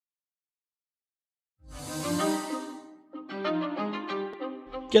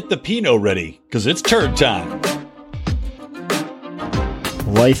Get the Pinot ready, because it's turd time.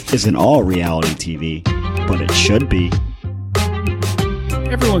 Life isn't all reality TV, but it should be.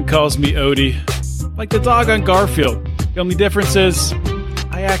 Everyone calls me Odie, like the dog on Garfield. The only difference is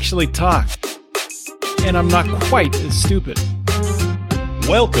I actually talk, and I'm not quite as stupid.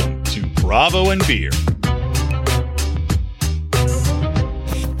 Welcome to Bravo and Beer.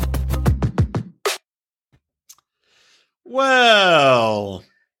 Well,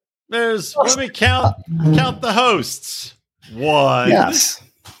 let me count the hosts. 1. Yes.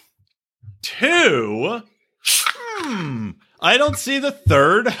 2. I don't see the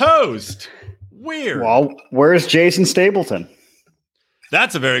third host. Weird. Well, where's Jason Stapleton?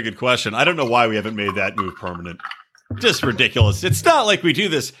 That's a very good question. I don't know why we haven't made that move permanent. Just ridiculous. It's not like we do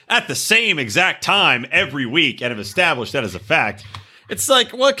this at the same exact time every week and have established that as a fact. It's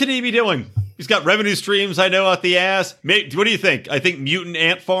like, what could he be doing? He's got revenue streams, I know, out the ass. What do you think? I think mutant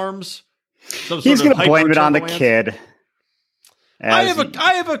ant farms? He's going to blame it on the kid. I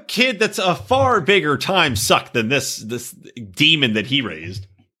have a kid that's a far bigger time suck than this demon that he raised.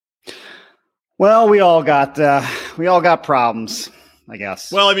 Well, we all got problems, I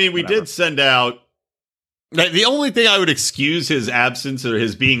guess. Well, I mean, we did send out. The only thing I would excuse his absence or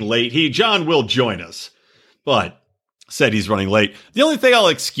his being late, John will join us, but said he's running late. The only thing I'll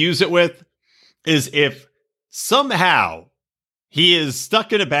excuse it with is if somehow he is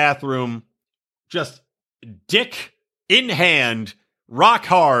stuck in a bathroom, just dick in hand, rock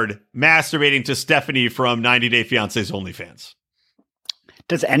hard, masturbating to Stephanie from 90 Day Fiancé's OnlyFans.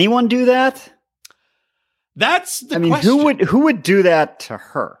 Does anyone do that? That's the question. Who would do that to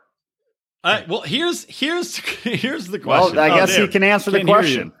her? Well, here's the question. Well, I guess he can answer the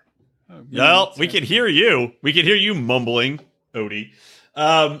question. Well, we can hear you. We can hear you mumbling, Odie.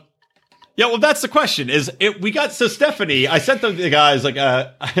 Yeah, well, that's the question. So Stephanie, I sent them to the guys, like,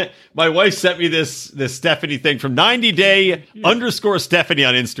 my wife sent me this Stephanie thing from 90 Day _ Stephanie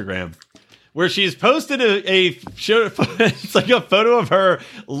on Instagram, where she's posted a show. It's like a photo of her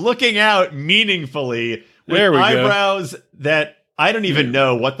looking out meaningfully with eyebrows that I don't even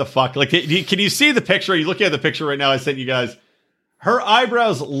know what the fuck. Like, can you see the picture? Are you looking at the picture right now? I sent you guys. Her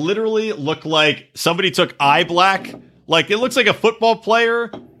eyebrows literally look like somebody took eye black. Like, it looks like a football player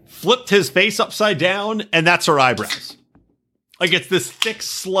flipped his face upside down, and that's her eyebrows. Like, it's this thick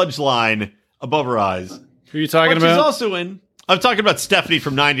sludge line above her eyes. Who are you talking about? I'm talking about Stephanie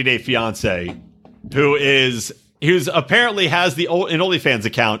from 90 Day Fiancé, who's apparently has an OnlyFans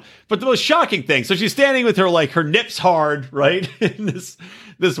account. But the most shocking thing, so she's standing with her nips hard, right? In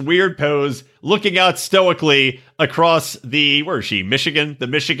this weird pose, looking out stoically across the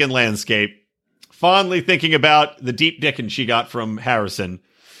Michigan landscape, fondly thinking about the deep dickin' she got from Harrison.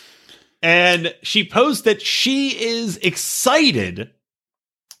 And she posts that she is excited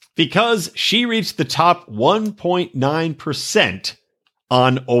because she reached the top 1.9%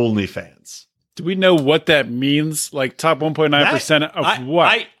 on OnlyFans. Do we know what that means? Like, top 1.9% of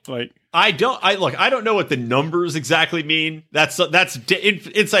what? I don't know what the numbers exactly mean. That's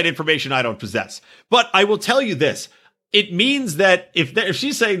inside information I don't possess. But I will tell you this. It means that if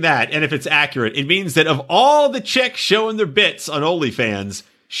she's saying that, and if it's accurate, it means that of all the chicks showing their bits on OnlyFans,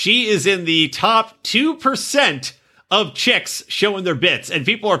 she is in the top 2% of chicks showing their bits, and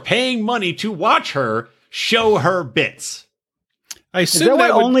people are paying money to watch her show her bits. I assume is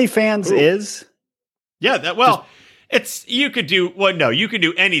that what OnlyFans is? Yeah, you could do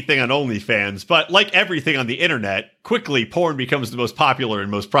anything on OnlyFans, but like everything on the internet, quickly porn becomes the most popular and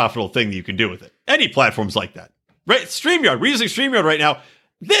most profitable thing that you can do with it. Any platform's like that. Right? StreamYard, we're using StreamYard right now.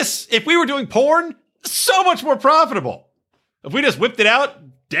 If we were doing porn, so much more profitable. If we just whipped it out,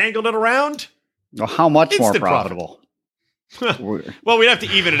 dangled it around. Well, how much more profitable? Well, we'd have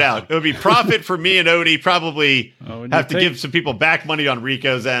to even it out. It would be profit for me and Odie. Probably have to give some people back money on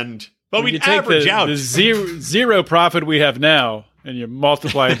Rico's end. But we'd average out the zero profit we have now, and you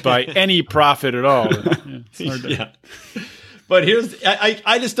multiply it by any profit at all. Yeah. But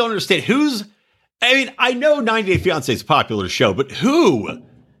I just don't understand I know 90 Day Fiancé is a popular show, but who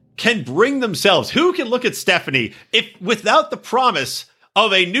can bring themselves? Who can look at Stephanie without the promise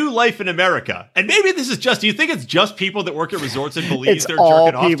of a new life in America? And maybe this is do you think it's just people that work at resorts in Belize they're jerking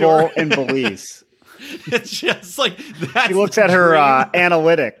off to her? It's all people in Belize. It's just like that. She looks at her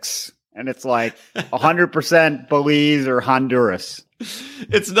analytics, and it's like 100% Belize or Honduras.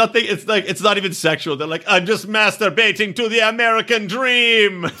 It's nothing. It's not even sexual. They're like, I'm just masturbating to the American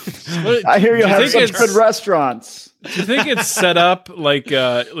dream. I hear you have such good restaurants. Do you think it's set up like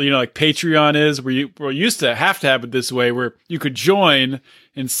like Patreon is, where you used to have it this way, where you could join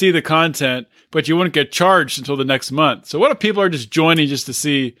and see the content, but you wouldn't get charged until the next month? So what if people are just joining just to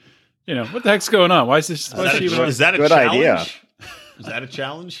see, what the heck's going on? Why is this? Is that a good challenge? idea? Is that a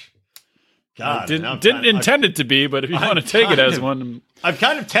challenge? God, didn't intend it to be, but if you want to take it as one, I'm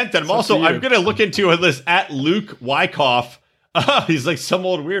kind of tempted. I'm going to look into this at Luke Wyckoff. He's like some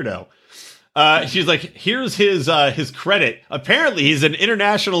old weirdo. She's like, here's his credit. Apparently, he's an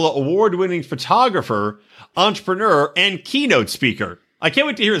international award-winning photographer, entrepreneur, and keynote speaker. I can't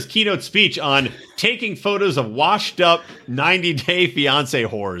wait to hear his keynote speech on taking photos of washed-up 90-day fiance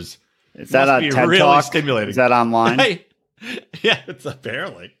whores. Is that a TED really Talk? Stimulating. Is that online? Yeah, it's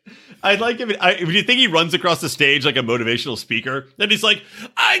apparently. I'd like him. Do you think he runs across the stage like a motivational speaker? Then he's like,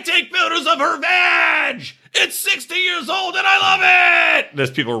 I take photos of her vag. It's 60 years old and I love it. There's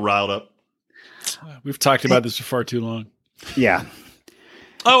people riled up. We've talked about this for far too long. Yeah.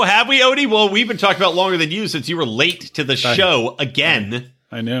 Oh, have we, Odie? Well, we've been talking about longer than you since you were late to the show again.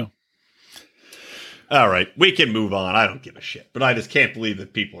 I know. All right, we can move on. I don't give a shit, but I just can't believe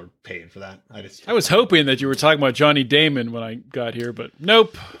that people are paying for that. I was hoping that you were talking about Johnny Damon when I got here, but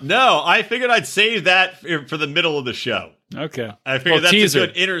nope. No, I figured I'd save that for the middle of the show. Okay. I figured that's teaser. a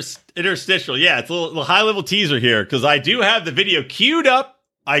good interstitial. Yeah, it's a little high-level teaser here because I do have the video queued up.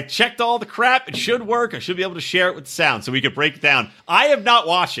 I checked all the crap. It should work. I should be able to share it with sound so we could break it down. I have not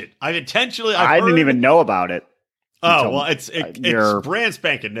watched it. I didn't even know about it. Oh, well, it's brand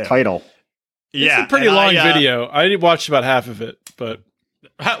spanking new. Title. Yeah. It's a pretty long video. I watched about half of it, but...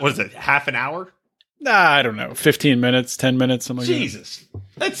 What is it, half an hour? Nah, I don't know. 15 minutes, 10 minutes, something like Jesus.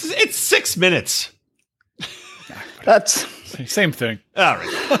 It's 6 minutes. That's... Same thing. All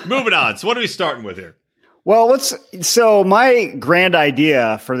right. Moving on. So what are we starting with here? Well, so my grand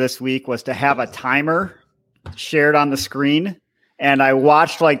idea for this week was to have a timer shared on the screen. And I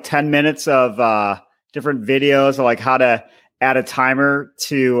watched like 10 minutes of different videos of like how to add a timer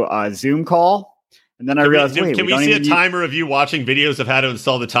to a Zoom call. And then I realized, can we see a timer of you watching videos of how to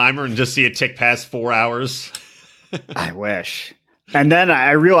install the timer and just see it tick past 4 hours? I wish. And then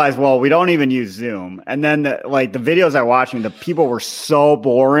I realized, well, we don't even use Zoom. And then the videos I watching, the people were so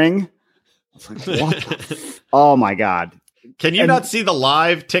boring. I was like, what? Oh my God. Can you not see the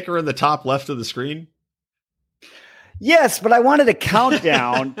live ticker in the top left of the screen? Yes, but I wanted a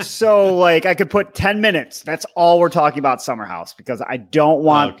countdown so like I could put 10 minutes. That's all we're talking about Summer House because I don't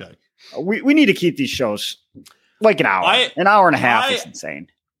want we need to keep these shows like an hour. An hour and a half is insane.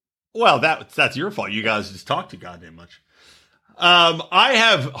 Well, that's your fault. You guys just talk too goddamn much. I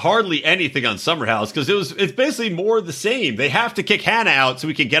have hardly anything on Summer House because it's basically more of the same. They have to kick Hannah out so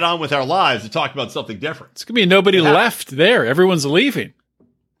we can get on with our lives and talk about something different. It's gonna be nobody left there. Everyone's leaving.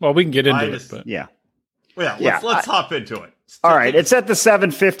 Well, we can get into it, but yeah. Well, let's hop into it. All right, it's at the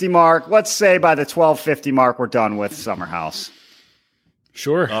 7:50 mark. Let's say by the 12:50 mark, we're done with Summer House.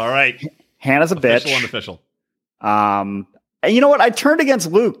 Sure. All right. Hannah's a bitch. Unofficial. And you know what? I turned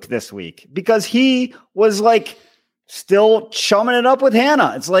against Luke this week because he was like still chumming it up with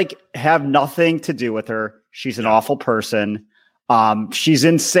Hannah. It's like have nothing to do with her. She's an awful person. She's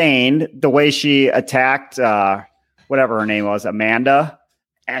insane. The way she attacked whatever her name was, Amanda.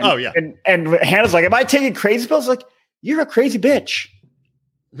 And, and Hannah's like, am I taking crazy pills? Like, you're a crazy bitch.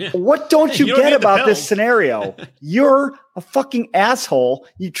 Yeah. What don't you get about this scenario? You're a fucking asshole.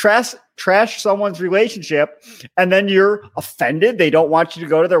 You trash someone's relationship and then you're offended. They don't want you to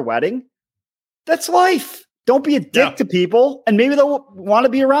go to their wedding. That's life. Don't be a dick to people and maybe they'll want to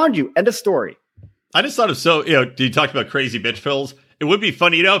be around you. End of story. I just thought of you talked about crazy bitch pills. It would be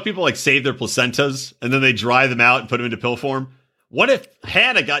funny, people like save their placentas and then they dry them out and put them into pill form. What if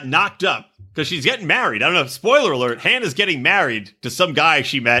Hannah got knocked up because she's getting married? I don't know. Spoiler alert. Hannah's getting married to some guy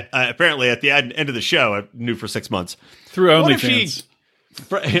she met apparently at the end of the show. I knew for 6 months. Through OnlyFans.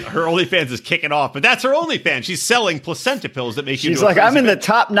 Her OnlyFans is kicking off, but that's her OnlyFans. She's selling placenta pills that make you. She's like, I'm in the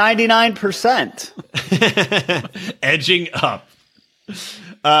top 99%. Edging up.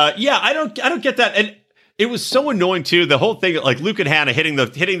 I don't get that. And it was so annoying too. The whole thing, like Luke and Hannah hitting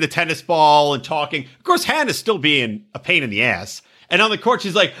the tennis ball and talking. Of course, Hannah's still being a pain in the ass. And on the court,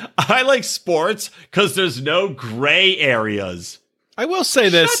 she's like, I like sports because there's no gray areas. I will say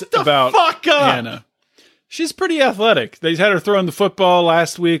this about Hannah. She's pretty athletic. They had her throwing the football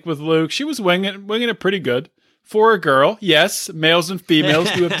last week with Luke. She was winging it pretty good for a girl. Yes, males and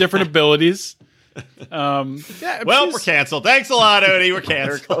females do have different abilities. We're canceled. Thanks a lot, Odie. We're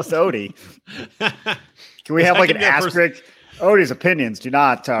canceled. There goes Odie. Can we have like an asterisk? Odie's opinions do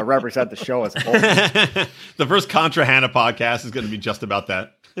not represent the show as a whole. The first Contra Hannah podcast is going to be just about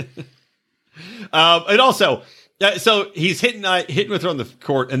that. And also, So he's hitting with her on the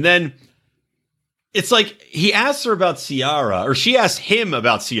court, and then it's like he asks her about Ciara, or she asks him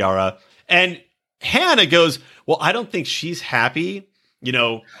about Ciara, and Hannah goes, "Well, I don't think she's happy,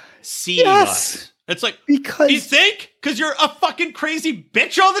 seeing us." It's like, because you think? Because you're a fucking crazy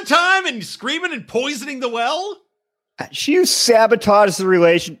bitch all the time and screaming and poisoning the well? She sabotaged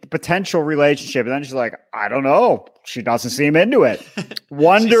the potential relationship, and then she's like, I don't know. She doesn't seem into it.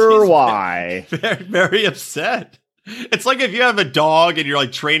 Wonder why. Very, very upset. It's like if you have a dog and you're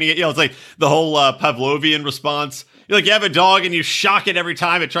like training it, it's like the whole Pavlovian response. You're like, you have a dog and you shock it every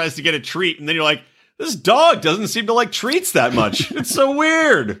time it tries to get a treat, and then you're like, this dog doesn't seem to like treats that much. It's so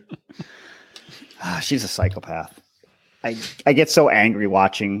weird. She's a psychopath. I get so angry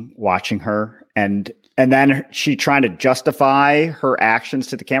watching her, and then she trying to justify her actions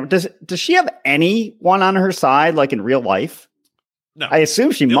to the camera. Does she have anyone on her side, like in real life? No. I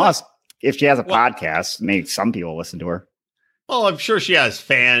assume she must. If she has a podcast, maybe some people listen to her. Well, I'm sure she has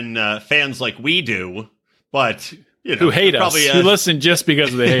fans like we do, but who hate us, who listen just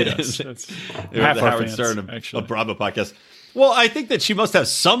because they hate us. That's half the our Howard fans, Stern actually. of Bravo podcast. Well, I think that she must have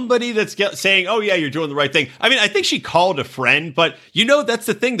somebody that's saying, oh, yeah, you're doing the right thing. I mean, I think she called a friend, but that's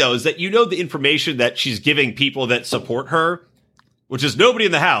the thing, though, is that the information that she's giving people that support her, which is nobody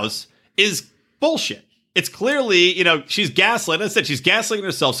in the house, is bullshit. It's clearly, she's gaslighting. I said she's gaslighting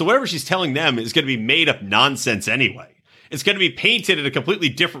herself. So whatever she's telling them is going to be made up nonsense anyway. It's going to be painted in a completely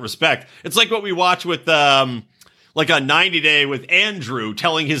different respect. It's like what we watch with like a 90 Day with Andrew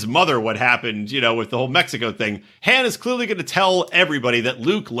telling his mother what happened, with the whole Mexico thing. Hannah's clearly going to tell everybody that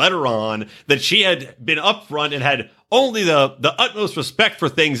Luke led her on, that she had been upfront and had only the utmost respect for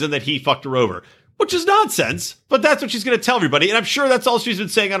things, and that he fucked her over, which is nonsense. But that's what she's going to tell everybody. And I'm sure that's all she's been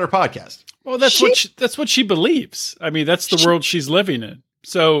saying on her podcast. Well, that's what she believes. I mean, that's the world she's living in.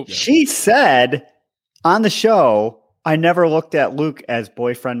 So she said on the show, I never looked at Luke as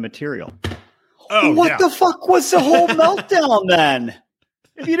boyfriend material. Oh, what the fuck was the whole meltdown then?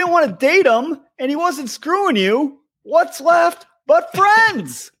 If you didn't want to date him and he wasn't screwing you, what's left but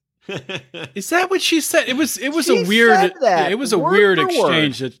friends? Is that what she said? It was a weird weird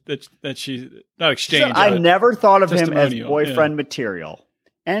exchange that she not exchange. So I never thought of him as boyfriend material.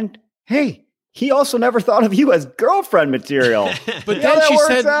 And hey, he also never thought of you as girlfriend material. But then she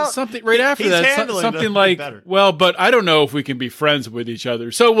said something right after that, something like, well, but I don't know if we can be friends with each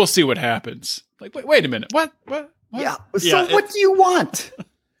other, so we'll see what happens. Like, wait a minute. What? Yeah. So what do you want?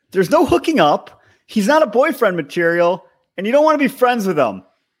 There's no hooking up. He's not a boyfriend material, and you don't want to be friends with him.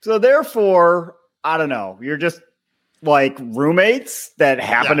 So therefore, I don't know. You're just like roommates that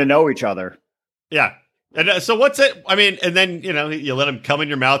happen to know each other. Yeah. And so what's it? I mean, and then, you let him come in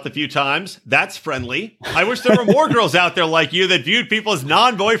your mouth a few times. That's friendly. I wish there were more girls out there like you that viewed people as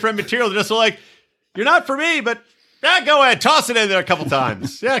non-boyfriend material. They're just like, you're not for me, but go ahead. Toss it in there a couple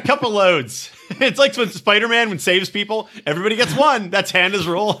times. Yeah, a couple loads. It's like when Spider-Man saves people, everybody gets one. That's Hannah's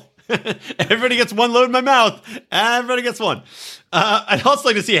rule. Everybody gets one load in my mouth. Everybody gets one. I'd also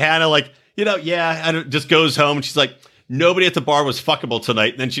like to see Hannah just goes home and she's like, nobody at the bar was fuckable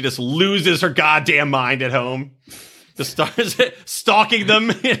tonight. And then she just loses her goddamn mind at home. Just starts stalking them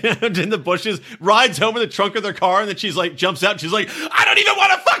in the bushes, rides home in the trunk of their car, and then she's like, jumps out and she's like, I don't even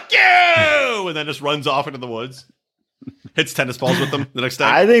want to fuck you! And then just runs off into the woods. Hits tennis balls with them the next day.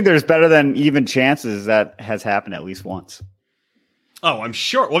 I think there's better than even chances that has happened at least once. Oh, I'm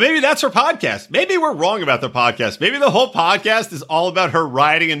sure. Well, maybe that's her podcast. Maybe we're wrong about their podcast. Maybe the whole podcast is all about her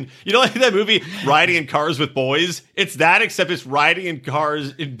riding in, like that movie, Riding in Cars with Boys? It's that, except it's riding in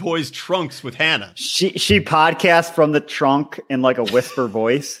cars in boys' trunks with Hannah. She podcasts from the trunk in like a whisper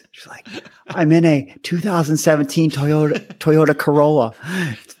voice. She's like, I'm in a 2017 Toyota Corolla.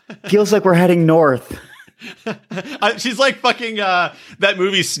 Feels like we're heading north. She's like fucking that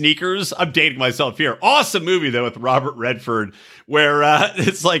movie Sneakers. I'm dating myself here. Awesome movie though with Robert Redford, where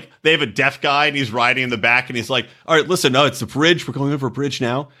it's like they have a deaf guy and he's riding in the back and he's like, all right, listen, no, it's the bridge. We're going over a bridge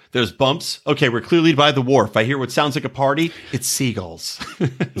now. There's bumps. Okay, we're clearly by the wharf. I hear what sounds like a party. It's seagulls.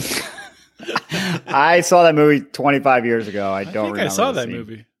 I saw that movie 25 years ago. I don't remember. I saw that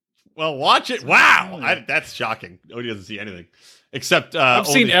movie. Well, watch it. Wow, that's shocking. Odie doesn't see anything except. I've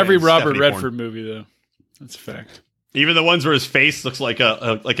seen every Robert Redford movie though. That's a fact. Even the ones where his face looks like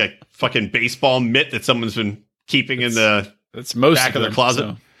a fucking baseball mitt that someone's been keeping in the back of their closet.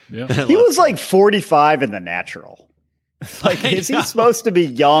 So, yeah. He was like 45 in The Natural. Like, is he supposed to be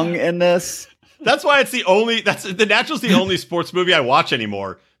young in this? That's why The Natural's the only sports movie I watch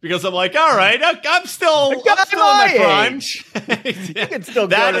anymore. Because I'm like, all right, I'm still in my prime. You can still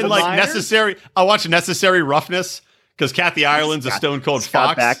that go to and the like minors. Necessary. I watch Necessary Roughness. because Kathy Ireland's a stone cold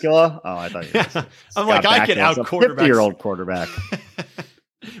Scott fox. Bakula? Oh, I thought you were I'm like, I can out quarterback. 50-year-old quarterback.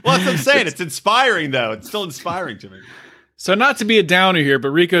 Well, that's what I'm saying. It's inspiring, though. It's still inspiring to me. So not to be a downer here, but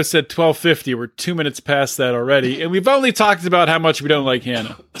Rico said 12:50. We're 2 minutes past that already, and we've only talked about how much we don't like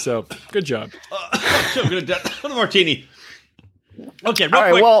Hannah. So good job. I'm going to put a martini. Okay, real All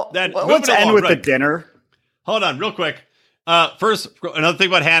right, quick. well, then let's moving end along, with the right. dinner. Hold on, real quick. First, another thing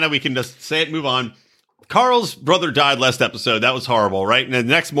about Hannah, we can just say it, move on. Carl's brother died last episode. That was horrible, right? And then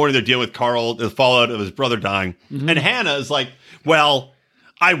the next morning, they're dealing with Carl, the fallout of his brother dying. Mm-hmm. And Hannah is like, well,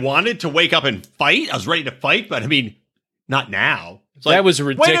 I wanted to wake up and fight. I was ready to fight, but I mean, not now. It's like, that was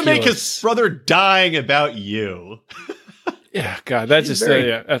ridiculous. Way to make his brother dying about you. Yeah, God, that just,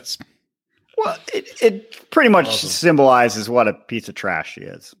 yeah, that's... Well, it pretty much symbolizes what a piece of trash she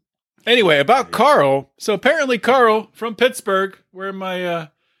is. Anyway, about Carl. So apparently Carl from Pittsburgh, wearing my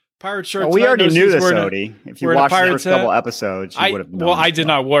pirate shirt. We already knew this, Odie. If you watched the first couple episodes, you would have known. Well, I did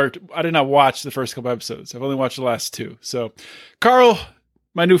not watch the first couple episodes. I've only watched the last two. So, Carl,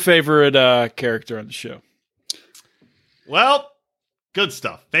 my new favorite character on the show. Well, good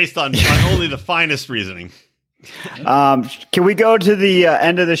stuff. Based on only the finest reasoning. Can we go to the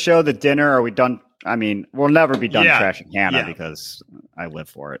end of the show, the dinner? Are we done? I mean, we'll never be done trashing Hannah because I live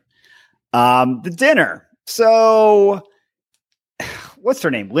for it. The dinner. So, what's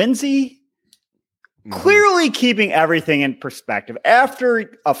her name? Lindsay? Clearly keeping everything in perspective.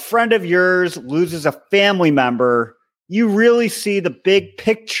 After a friend of yours loses a family member, you really see the big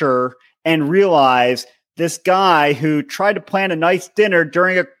picture and realize this guy who tried to plan a nice dinner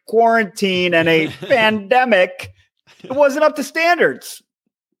during a quarantine and a pandemic, it wasn't up to standards.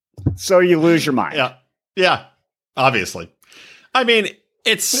 So you lose your mind. Yeah, obviously. I mean,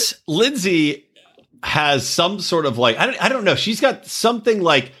 it's Lindsay has some sort of like, I don't know. She's got something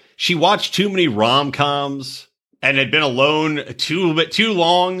like she watched too many rom-coms and had been alone too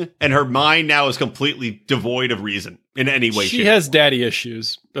long. And her mind now is completely devoid of reason in any way. She has daddy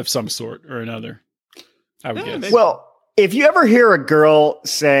issues of some sort or another. I would guess. Well, if you ever hear a girl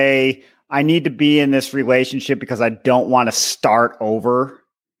say, I need to be in this relationship because I don't want to start over,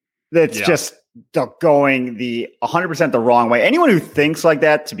 that's just going the 100% the wrong way. Anyone who thinks like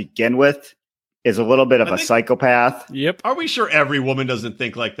that to begin with is a little bit of a psychopath. Yep. Are we sure every woman doesn't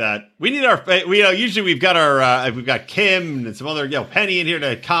think like that? We need usually we've got Kim and some other, Penny in here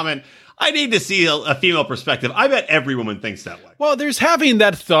to comment. I need to see a female perspective. I bet every woman thinks that way. Well, there's having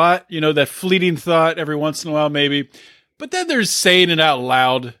that thought, that fleeting thought every once in a while, maybe. But then there's saying it out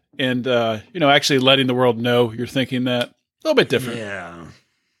loud and, actually letting the world know you're thinking that. A little bit different. Yeah.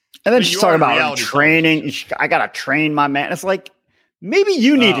 And then she's talking about training. I got to train my man. It's like, maybe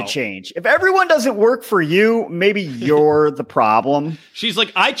you need to change. If everyone doesn't work for you, maybe you're the problem. She's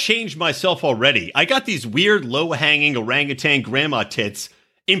like, I changed myself already. I got these weird low-hanging orangutan grandma tits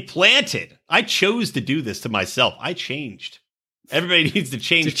implanted. I chose to do this to myself. I changed. Everybody needs to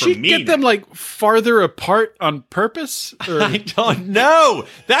change Did for she me. Get them like farther apart on purpose? Or? I don't know.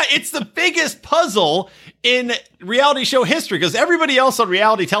 It's the biggest puzzle in reality show history because everybody else on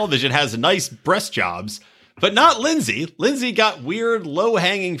reality television has nice breast jobs, but not Lindsay. Lindsay got weird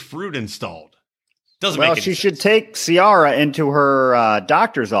low-hanging fruit installed. Doesn't make any sense. She should take Ciara into her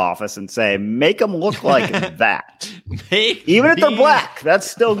doctor's office and say, make them look like that. Even if they're black, that's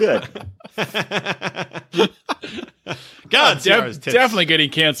still good. God, Ciara's tits. Definitely getting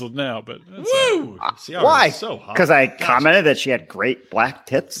canceled now, but woo! Why? So hot. Because I commented that she had great black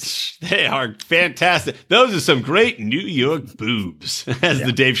tits. They are fantastic. Those are some great New York boobs, as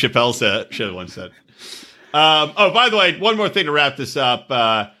the Dave Chappelle show once said. By the way, one more thing to wrap this up.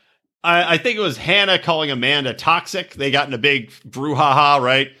 I think it was Hannah calling Amanda toxic. They got in a big brouhaha,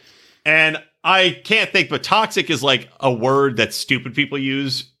 right? And I can't think, but toxic is like a word that stupid people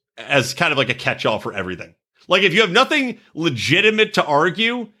use as kind of like a catch-all for everything. Like if you have nothing legitimate to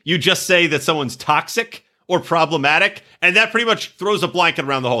argue, you just say that someone's toxic or problematic, and that pretty much throws a blanket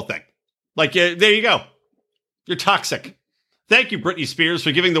around the whole thing. Like, there you go. You're toxic. Thank you, Britney Spears,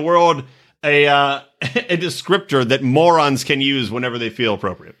 for giving the world a descriptor that morons can use whenever they feel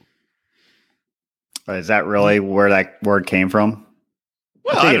appropriate. Is that really where that word came from?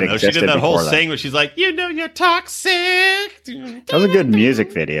 Well, I don't know. She did that whole thing where she's like, you're toxic. That was a good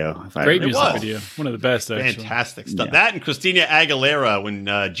music video. Great music video. One of the best, actually. Fantastic stuff. Yeah. That and Christina Aguilera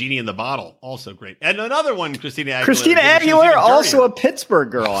when Genie in the Bottle. Also great. And another one, Christina Aguilera. Also a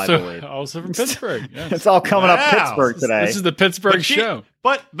Pittsburgh girl, I believe. Also from Pittsburgh. Yes. It's all coming up Pittsburgh today. This is the Pittsburgh show.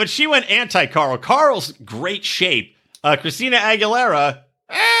 But she went anti-Carl. Carl's great shape. Christina Aguilera,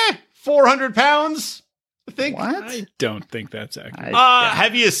 400 pounds. I think. What? I don't think that's accurate.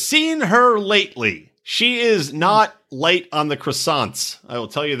 Have you seen her lately? She is not light on the croissants. I will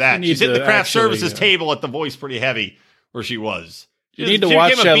tell you that. She's hit the craft services table at the Voice pretty heavy where she was. You need to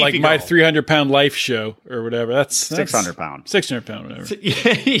watch that, like my 300-pound life show or whatever. That's 600 pound. 600 pound, whatever.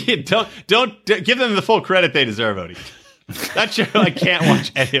 don't give them the full credit they deserve, Odie. That show, I can't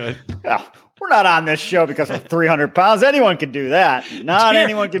watch any of it. Yeah, we're not on this show because we're 300 pounds. Anyone can do that. Not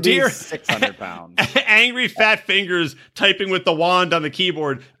anyone can be 600 pounds. Angry fat fingers typing with the wand on the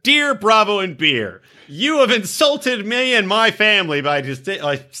keyboard. Dear Bravo and Beer, you have insulted me and my family by just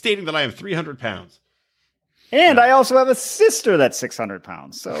stating that I am 300 pounds. And I also have a sister that's 600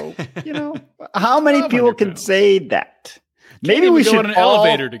 pounds. So, how many people can say that? Maybe we should go on an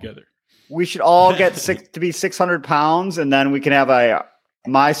elevator together. We should all get to be 600 pounds, and then we can have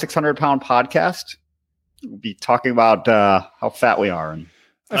my 600 pound podcast. We'll be talking about how fat we are. And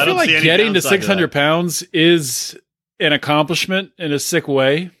I feel like getting to 600 pounds is an accomplishment in a sick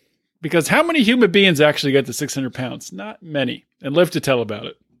way, because how many human beings actually get to 600 pounds? Not many, and live to tell about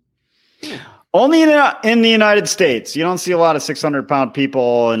it. Only in the United States. You don't see a lot of 600 pound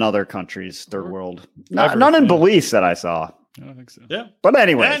people in other countries, third world. None in Belize that I saw. I don't think so. Yeah. But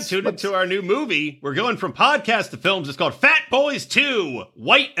anyway. And tune into our new movie. We're going from podcast to films. It's called Fat Boys 2,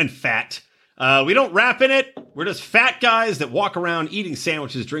 White and Fat. We don't rap in it. We're just fat guys that walk around eating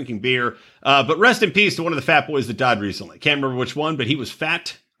sandwiches, drinking beer. But rest in peace to one of the fat boys that died recently. Can't remember which one, but he was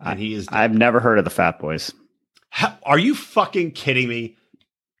fat, and he is dead. I've never heard of the Fat Boys. Are you fucking kidding me?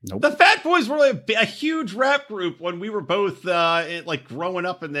 Nope. The Fat Boys were a huge rap group when we were both growing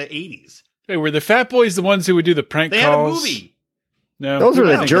up in the 80s. Hey, were the Fat Boys the ones who would do the prank calls? They had a movie. No, those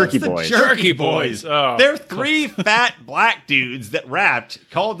are the Jerky Boys. The Jerky Boys. Oh. They're three fat black dudes that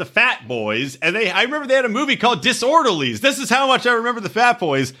rapped called the Fat Boys, and I remember they had a movie called Disorderlies. This is how much I remember the Fat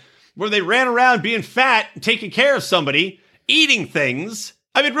Boys, where they ran around being fat, taking care of somebody, eating things.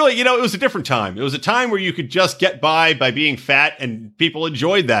 I mean, really, it was a different time. It was a time where you could just get by being fat, and people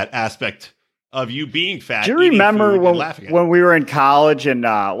enjoyed that aspect of you being fat. Do you remember when we were in college and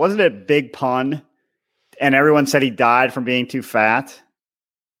wasn't it Big Pun? And everyone said he died from being too fat?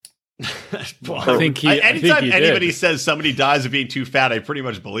 Well, anytime anybody says somebody dies of being too fat, I pretty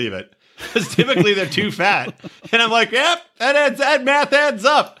much believe it. Because typically they're too fat. And I'm like, yep, that math adds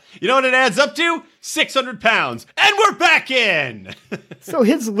up. You know what it adds up to? 600 pounds. And we're back in. So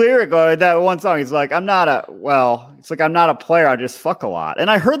his lyric, that one song, he's like, I'm not a player. I just fuck a lot.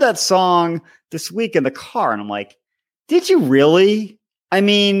 And I heard that song this week in the car. And I'm like, did you really? I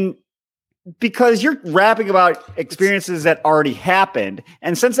mean, because you're rapping about experiences that already happened.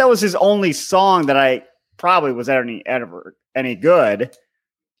 And since that was his only song that I probably was ever any good,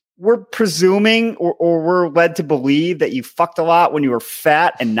 we're presuming or we're led to believe that you fucked a lot when you were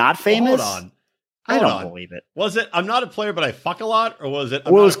fat and not famous. Hold on. I don't believe it. Was it I'm not a player, but I fuck a lot? Or was it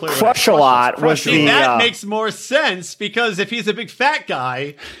was crush a lot? That makes more sense, because if he's a big fat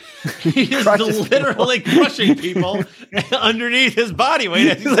guy, he is literally crushing people underneath his body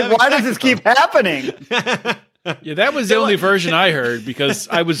weight. He's like, why does this keep happening? Yeah, that was the only version I heard, because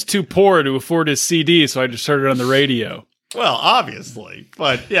I was too poor to afford his CD, so I just heard it on the radio. Well, obviously.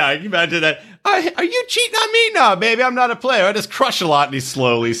 But yeah, I can imagine that. Are you cheating on me? No, baby, I'm not a player. I just crush a lot, and he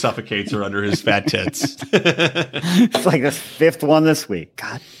slowly suffocates her under his fat tits. It's like the fifth one this week.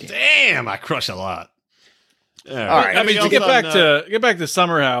 God damn, I crush a lot. All right. I mean, to get back to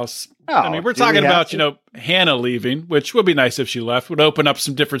Summer House. I mean, we're talking about, Hannah leaving, which would be nice if she left. Would open up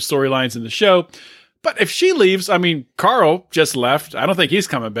some different storylines in the show. But if she leaves, I mean, Carl just left. I don't think he's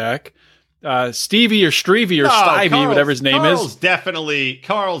coming back. Stevie or Strevey or Stivey, whatever his name is.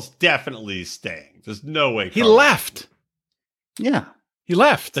 Carl's definitely staying. There's no way. He left. Yeah. He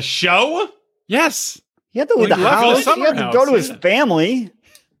left. The show? Yes. He had to leave the house. He had to go to his family.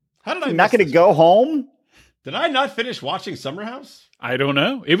 How did I not going to go home? Did I not finish watching Summer House? I don't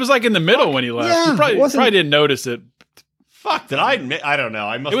know. It was like in the middle when he left. Yeah, you probably didn't notice it. Fuck, did I admit? I don't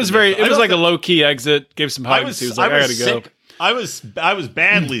know. It was like a low-key exit. Gave some hugs. He was like, I got to go. I was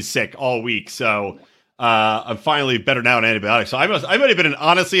badly sick all week, so I'm finally better now on antibiotics. So I might have been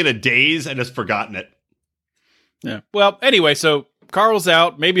honestly in a daze and just forgotten it. Yeah. Well, anyway, so Carl's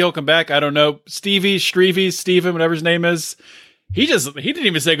out. Maybe he'll come back. I don't know. Stevie, Strevey, Steven, whatever his name is. He didn't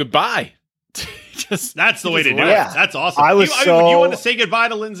even say goodbye. That's the way to do it. That's awesome. You want to say goodbye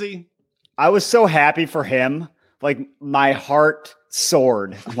to Lindsay? I was so happy for him. Like, my heart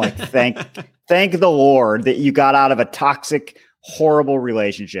soared. I'm like, thank the Lord that you got out of a toxic, horrible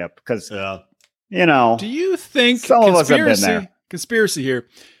relationship. Because, do you think some of us have been there? Conspiracy here.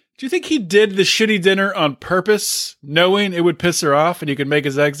 Do you think he did the shitty dinner on purpose, knowing it would piss her off and he could make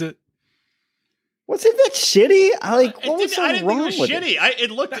his exit? Was it that shitty? What was so I didn't wrong think it was with shitty.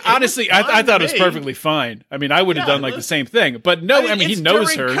 It looked Honestly, I thought it was perfectly fine. I mean, I would have done like the same thing. But no, I mean he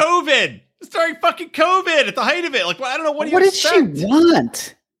knows her. COVID. It's during fucking COVID at the height of it. Like, I don't know what do you expect? What did she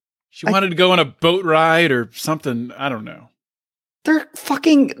want? She wanted to go on a boat ride or something. I don't know. They're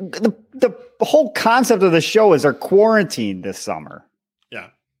fucking the whole concept of the show is they're quarantined this summer. Yeah.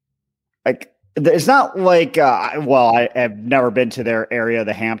 Like, it's not like, I have never been to their area,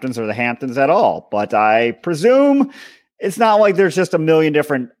 the Hamptons or the Hamptons at all, but I presume it's not like there's just a million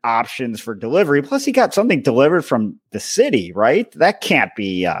different options for delivery. Plus, he got something delivered from the city, right? That can't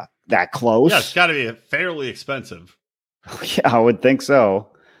be that close. Yeah, it's got to be fairly expensive. Yeah, I would think so.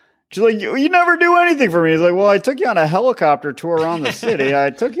 She's like, you never do anything for me. He's like, well, I took you on a helicopter tour around the city. I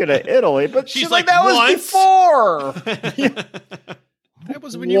took you to Italy, but she's like, that was before. That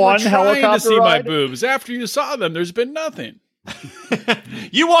was when you were trying to see my boobs. After you saw them, there's been nothing.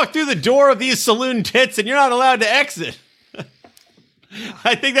 You walk through the door of these saloon tits and you're not allowed to exit.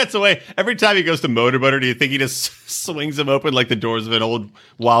 I think that's the way. Every time he goes to Motorboater, do you think he just swings them open like the doors of an old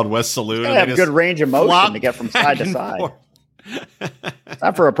Wild West saloon? They have good range of motion to get from side to side.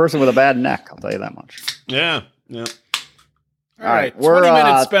 Not for a person with a bad neck, I'll tell you that much. Yeah, yeah. All right, 20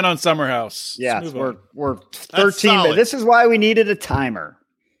 minutes spent on Summer House. Yes, we're 13 minutes. This is why we needed a timer.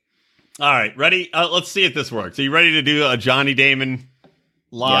 All right, ready? Let's see if this works. Are you ready to do a Johnny Damon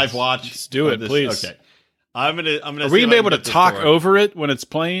live watch? Let's do it, please. Okay. I'm gonna. Are we gonna be able to talk over it when it's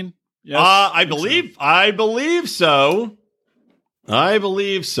playing? Yes, I believe so. I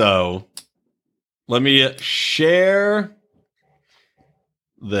believe so. Let me share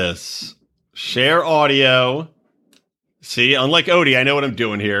this. Share audio. See, unlike Odie, I know what I'm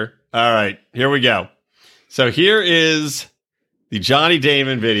doing here. All right, here we go. So here is the Johnny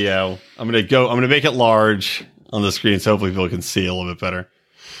Damon video. I'm gonna make it large on the screen so hopefully people can see a little bit better.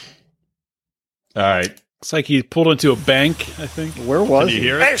 All right. It's like he pulled into a bank, I think. Where was he? Can you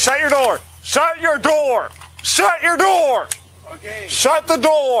hear it? Hey, shut your door! Shut your door! Shut your door! Okay. Shut the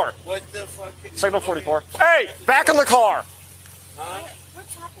door! What the fuck? Signal 44. Hey, back in the car!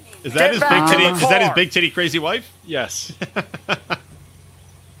 What's happening? Is that his big titty? Is that his big titty crazy wife? Yes. All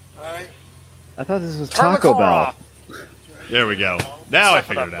right. I thought this was Turn Taco the car Bell. off. There we go. Now I Step it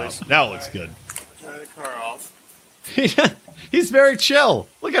figured it up, out. please. Now it looks good. Turn the car off. He's very chill.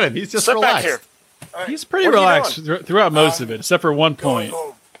 Look at him. He's just Sit relaxed. back here. He's pretty What are you relaxed throughout most of it, except for one point.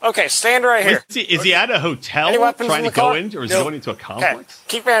 Home. Okay, stand right here. Is he at a hotel Any weapons trying in to the go car? in, or is he No. going into a Okay, complex?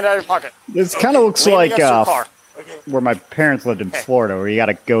 keep your hand out of your pocket. This kind of looks Lean like against your car. Okay. where my parents lived in Florida, where you got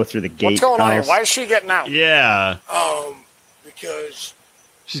to go through the gate. What's going on here? house. Why is she getting out? Yeah. Because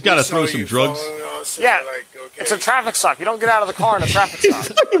She's got to we saw throw some you drugs. following us, and Yeah, we're like, okay. it's a traffic stop. You don't get out of the car in a traffic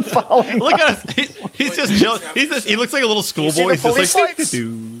stop. Following Look at us. He's just chill. He looks like a little see schoolboy. the He's just police like, lights?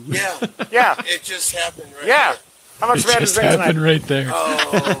 "Doo-doo-doo." Yeah, Yeah, it just happened right yeah. How much It we had to just drink happened tonight? right there.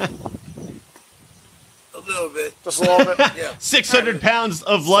 A little bit. Just a little bit. Yeah. 600 pounds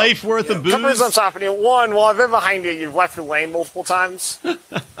of life worth of Couple reasons I'm booze. stopping you. One, while I've been behind you, you've left your lane multiple times.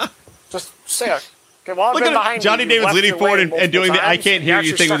 Just stay there. Okay, while I've Look been at him. behind Johnny you, Damon's left leaning your forward lane and doing multiple the I times. can't hear you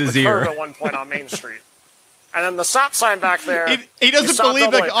actually thing with struck his the curb ear. At one point on Main Street. And then the stop sign back there. He doesn't you stopped believe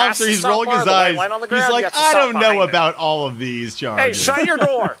all the the way past officer. the He's stop rolling bar, his the eyes. light on the He's ground, you like, have to I stop don't know behind it. about all of these Hey, charges. shut your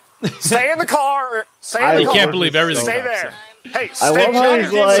door. Stay in the car. Stay in the You car. can't believe everything. Stay Bob there. Hey, I stay love how back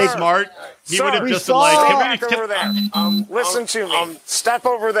he's there, like- sir. smart. He Sir, would have we just saw- been like, Stay can back over we? there. Listen to me. Step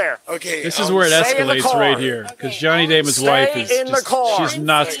over there. Okay. This is where it Stay in the escalates car. right here because Johnny Damon's Stay wife is in the just, car. she's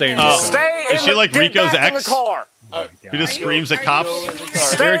not staying in the Oh. car. Stay in Is she the, like get Rico's back in ex? the car. He just screams at cops.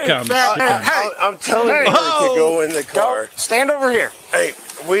 Here it comes. Hey, I'm telling you to go in the car. stand over here. Hey,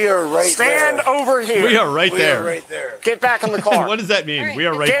 we are right Stand there. over here. We are right We there. are right there. Get back in the car. What does that mean? We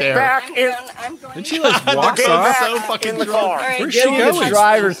are right Get there. back in. I'm going. Didn't she like walk Get off? back so fucking in the drunk. car. All right, Where's Get she on going? the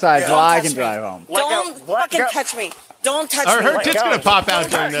driver's side so I Don't can touch drive home. Don't fucking touch me. Don't touch Or me. her Let tit's go. gonna pop out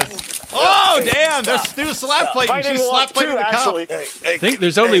during this. Oh, damn. There's Stu slap fighting. Fighting She's slap too, fighting the cop. actually. Hey, I think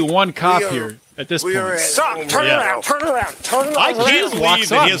there's only one cop here at this we are point. at Stop. home Turn right Yeah. around. Turn around. Turn around. I can't believe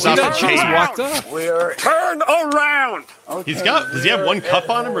that he has Look at that, opportunity. she just walked off. We are. Turn around. He's got. Does he have one cup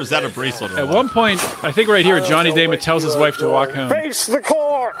on him, or is that a bracelet? At one point, I think right here, Johnny Damon tells his wife to walk home. Face the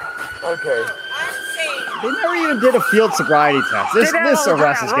car. Okay. They never even did a field sobriety test. This Get out of the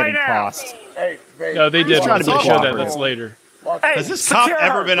arrest is ground getting right now. tossed. Hey, babe. No, they did. trying to They be showed that. cooperative. That's later. Hey, Has this cop secure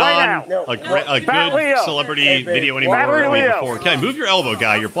ever her been right on now. a Bat good Leo. celebrity Hey, babe. video anymore Battery way Leo. before? Okay, move your elbow,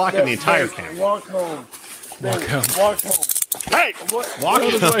 guy. You're blocking the entire Babe, camera. Walk home. Walk home. Walk home. Hey, Walk Tell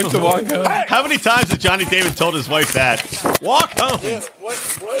his wife to walk home. How many times has Johnny David told his wife that? Walk home.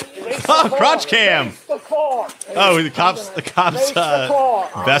 What? Oh, crotch cam. car. Oh, the cops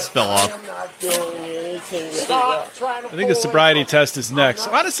vest fell off. I'm not doing anything. Stop trying to I think the sobriety test is next.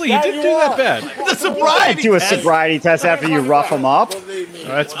 Honestly, he didn't do that bad. The sobriety Do a test. sobriety test after you rough him up. He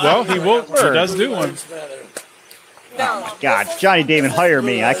won't. He does do one. God, Johnny Damon, hire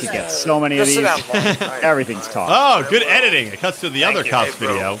me. I could get so many of Just these. sit down, Paul. Everything's talk. Oh, good editing. It cuts to the other you. cops Hey,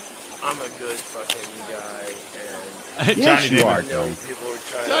 bro. video. I'm a good fucking guy, and Yes, Johnny you Damon. are, I know Joey. people are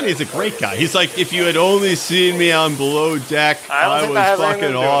trying. Johnny's a great guy. He's like, if you had only seen me on below deck, I don't I think that was has anything fucking to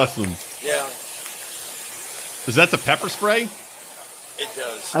do with awesome. Yeah, Is that the pepper spray? it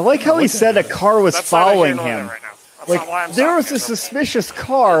does. I like how he said a car was That's not following here nor there him. right now. That's not why I'm Like, there was stopping a here. suspicious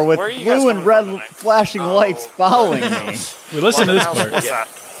car with Where are you guys blue and coming red from tonight? flashing lights following me. We listen to this What's part. that?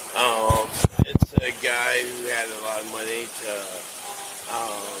 It's a guy who had a lot of money to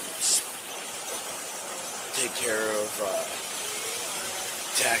take care of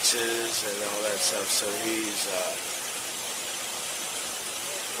taxes and all that stuff. So he's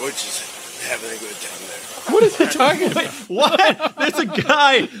we're just having a good time there. What is he talking about? What? There's a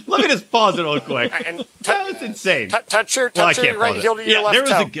guy. Let me just pause it real quick. And That was insane. touch your Well, I can't right pause it. heel to your Yeah, left there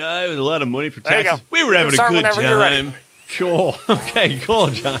was toe. a guy with a lot of money for There you taxes. go. We were having a Start good whenever you're ready. time. Cool. Okay, cool,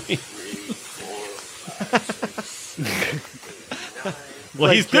 Johnny. Well,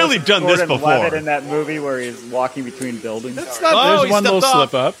 he's clearly done this Gordon Levitt before. in that movie where he's walking between buildings. It's not, Oh, there's he one little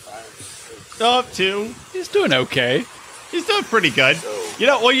stepped slip up. Up two. He's doing okay. He's doing pretty good. You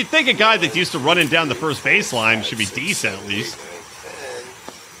know, well, you'd think a guy that's used to running down the first baseline should be decent at least.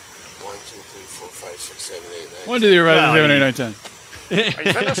 1, 2, 3, 4, 5, 6, 7, 8, 9. 1, 2, 3, 4, 5, Well, 6, 7, 8, you- 9, 10. Are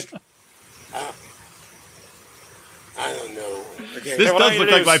you finished? I don't know. Okay. This what I does need look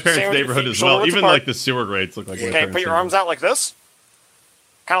to like do my is parents' stand with your neighborhood feet as shoulder well. width Even apart. like the sewer grates look like my Okay, parents' put your neighborhood. arms out like this.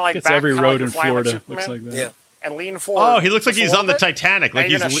 Kind of like It's back, every kinda like road you're in flying like Florida looks Superman, like that. Yeah. and lean forward. Oh, he looks like just a he's little on the bit. Titanic. Like Now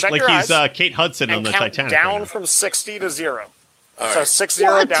you're gonna he's shut like your he's eyes Kate Hudson on and the count Titanic. down right now. from 60 to 0. All So right. 60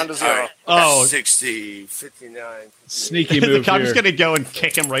 down to 0. Oh, 60, 59. Sneaky the move cop's here. gonna go and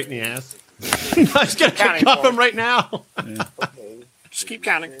kick him right in the ass. He's gonna Counting cuff for him right now. Just keep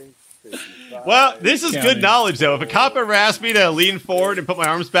counting. Well, this is Counting. good knowledge, though. If a cop ever asked me to lean forward and put my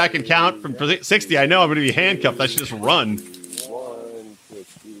arms back and count from 60, I know I'm going to be handcuffed. I should just run.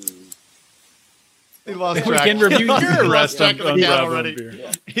 150. He lost We track. can review He lost your arrest track on of the count Bravo already.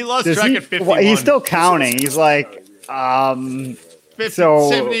 Beer. He lost Does track he- at 51. he's still counting. He's like, 50, so-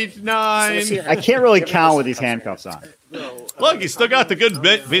 79. I can't really count with these handcuffs on. Look, he's still got the good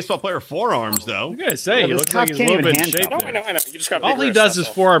baseball player forearms, though. I'm gonna say, he this looks cop like he's a can't little even bit in shape. handcuff No, I there. know, I know. You just got All he does is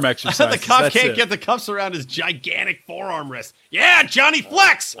forearm exercises. The cop That's can't it. get the cuffs around his gigantic forearm wrist. Yeah, Johnny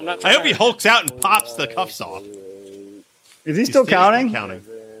Flex. not I hope he trying. hulks out and pops the cuffs off. Is he still counting? Counting.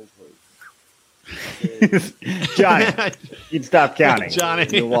 Johnny, you'd stop counting. Johnny.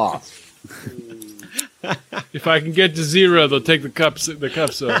 You lost. If I can get to 0, they'll take the cuffs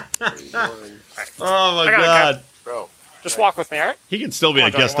off. Oh my I got it, God. Bro, Just walk with me, all right? He can still be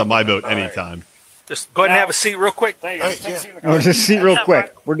a guest on my boat anytime. Just go ahead and have a seat real quick. There you go. We'll just see real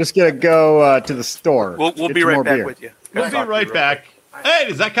quick. We're just gonna go to the store. We'll Get be some right more back beer. with you. We'll be right back. Hey,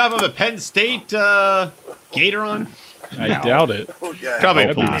 does that cop have a Penn State gator on? I doubt it. Probably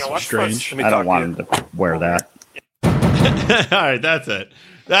That'd be not. watch strange. I don't want him to wear that. All right, that's it.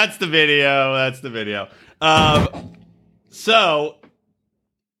 That's the video. That's the video. So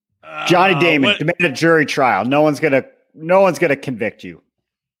Johnny Damon what- demanded a jury trial. No one's gonna convict you.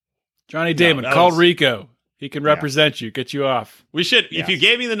 Johnny Damon, that call was- Rico. He can represent you, get you off. we should. If you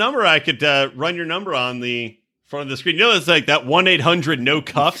gave me the number, I could run your number on the front of the screen. You know, it's like that 1-800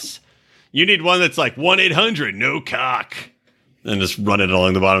 cuffs. You need one that's like 1-800 no cock, and just run it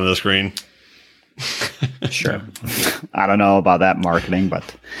along the bottom of the screen. Sure. I don't know about that marketing,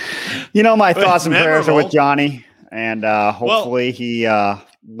 but you know, my thoughts and prayers are memorable. with Johnny, and hopefully he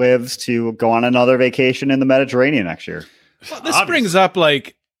lives to go on another vacation in the Mediterranean next year. Well, this brings up,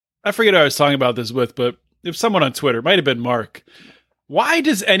 like, I forget who I was talking about this with, but if someone on Twitter, might have been Mark, why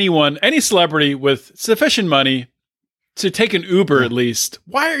does anyone, any celebrity with sufficient money to take an Uber at least,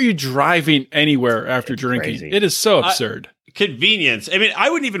 why are you driving anywhere after drinking? crazy. It is so absurd. Convenience. I mean, I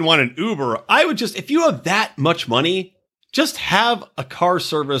wouldn't even want an Uber. I would just, if you have that much money, just have a car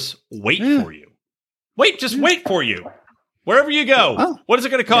service wait for you. Just wait for you. Wherever you go. Oh. What is it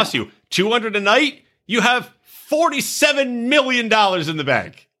going to cost you? $200 a night? You have $47 million in the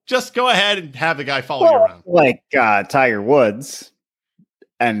bank. Just go ahead and have the guy follow you around. Like Tiger Woods,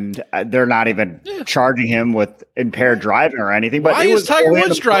 and they're not even charging him with impaired driving or anything. But Why it is was Tiger random-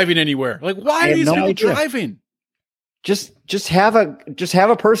 Woods driving anywhere? Like, I why are have these no people idea. driving? Just have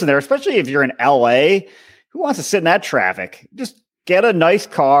a person there, especially if you're in LA. Who wants to sit in that traffic? Just get a nice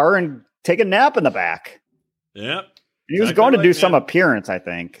car and take a nap in the back. Yep. He was going to do some appearance, I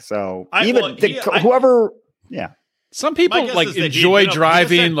think. So whoever, yeah. Some people like enjoy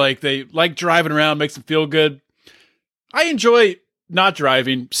driving, like they like driving around, makes them feel good. I enjoy not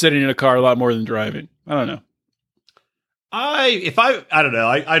driving, sitting in a car a lot more than driving. I don't know. I don't know.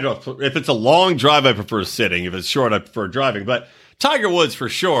 I don't. If it's a long drive, I prefer sitting. If it's short, I prefer driving. But Tiger Woods for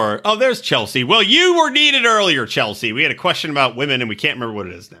sure. Oh, there's Chelsea. Well, you were needed earlier, Chelsea. We had a question about women, and we can't remember what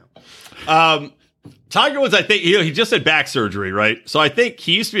it is now. Tiger Woods, I think he just had back surgery, right? So I think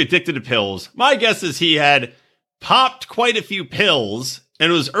he used to be addicted to pills. My guess is he had popped quite a few pills,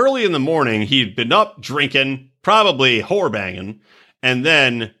 and it was early in the morning. He'd been up drinking, probably whore banging, and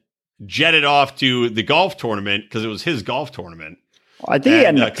then jetted off to the golf tournament because it was his golf tournament. Well, I think he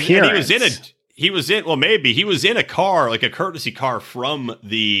had an appearance. He was in a car, like a courtesy car from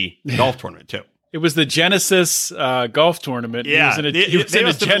the golf tournament too. It was the Genesis golf tournament. Yeah, he was in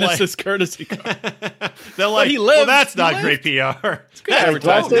a Genesis courtesy car. They're like, well, that's not great PR. It's good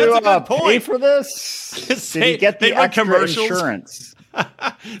advertising. That's a good point. Pay for this? Did he get the extra insurance?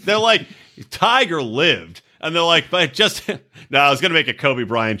 They're like, Tiger lived. And they're like, but just, no, I was going to make a Kobe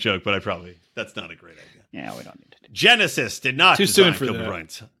Bryant joke, but that's not a great idea. Yeah, we don't need to do Genesis did not Too design soon for Kobe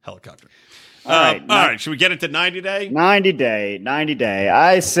Bryant's helicopter. All right. Should we get into 90 Day? 90 Day.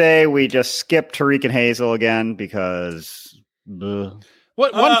 I say we just skip Tariq and Hazel again because. One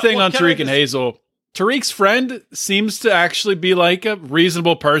thing on Tariq and Hazel, Tariq's friend seems to actually be like a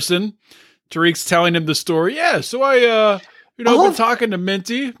reasonable person. Tariq's telling him the story. Yeah, so I, been talking to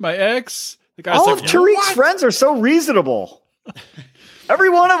Minty, my ex. The guy's all of Tariq's friends are so reasonable. Every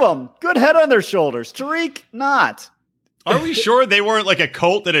one of them, good head on their shoulders. Tariq, not. Are we sure they weren't like a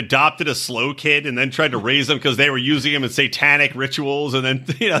cult that adopted a slow kid and then tried to raise him because they were using him in satanic rituals? And then,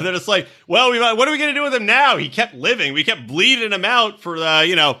 they're just like, well, what are we going to do with him now? He kept living. We kept bleeding him out for,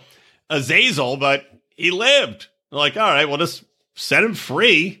 Azazel, but he lived. They're like, all right, we'll just set him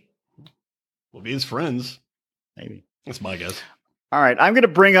free. We'll be his friends. Maybe. That's my guess. All right, I'm going to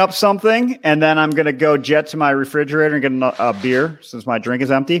bring up something, and then I'm going to go jet to my refrigerator and get a beer since my drink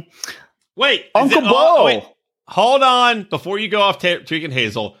is empty. Wait. Uncle Bo! Wait. Hold on. Before you go off Tariq and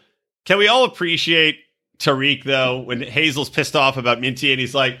Hazel, can we all appreciate Tariq, though, when Hazel's pissed off about Minty and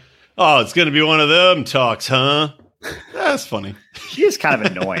he's like, oh, it's going to be one of them talks, huh? That's funny. She is kind of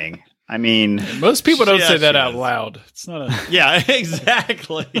annoying. I mean, most people don't say that out loud. It's not a. Yeah,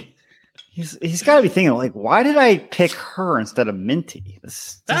 exactly. He's got to be thinking, like, why did I pick her instead of Minty?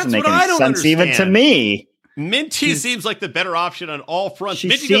 This doesn't make any sense even to me. Minty seems like the better option on all fronts. She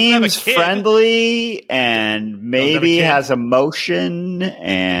Minty seems friendly and maybe has emotion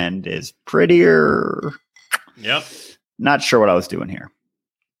and is prettier. Yep. Not sure what I was doing here.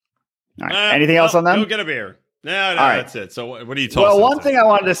 All right. Anything else on them? Go get a beer. No, all right. That's it. So what are you talking about? Well, one thing I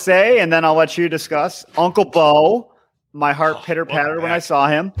wanted to say, and then I'll let you discuss. Uncle Bo, my heart pitter-pattered when I saw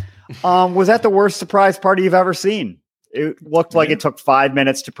him. Was that the worst surprise party you've ever seen? It looked like it took 5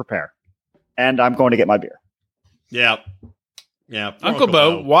 minutes to prepare. And I'm going to get my beer. Yeah. Uncle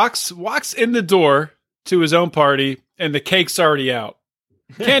Bo walks in the door to his own party, and the cake's already out.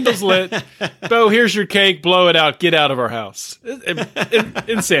 Candles lit. Bo, here's your cake. Blow it out. Get out of our house.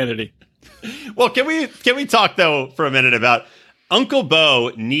 Insanity. Well, can we talk, though, for a minute about Uncle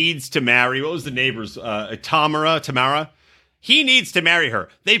Bo needs to marry, what was the neighbor's, Tamara? He needs to marry her.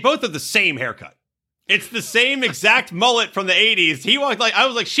 They both have the same haircut. It's the same exact mullet from the 80s.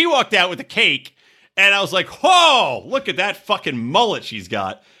 She walked out with a cake, and I was like, whoa, look at that fucking mullet she's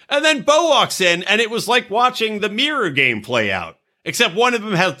got. And then Bo walks in, and it was like watching the mirror game play out, except one of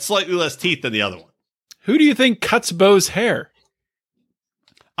them had slightly less teeth than the other one. Who do you think cuts Bo's hair?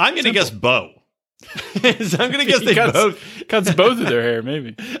 I'm going to guess Bo. I'm going to guess they both cuts both of their hair.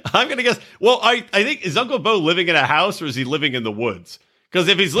 Maybe I'm going to guess. Well, I think, is Uncle Bo living in a house or is he living in the woods? Because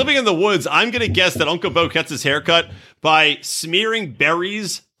if he's living in the woods, I'm going to guess that Uncle Bo cuts his haircut by smearing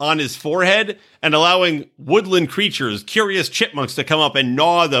berries on his forehead and allowing woodland creatures, curious chipmunks, to come up and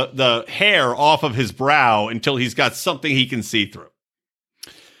gnaw the hair off of his brow until he's got something he can see through.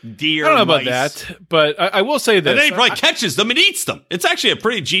 Deer, I don't know mice. about that, but I will say this. And then he probably catches them and eats them. It's actually a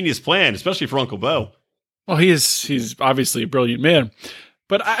pretty genius plan, especially for Uncle Bo. Well, he's obviously a brilliant man.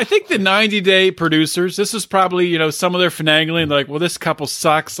 But I think the 90-day producers, this was probably, some of their finagling. Like, well, this couple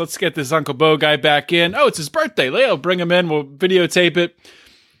sucks. Let's get this Uncle Bo guy back in. Oh, it's his birthday. Leo, bring him in. We'll videotape it.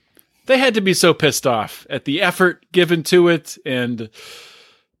 They had to be so pissed off at the effort given to it and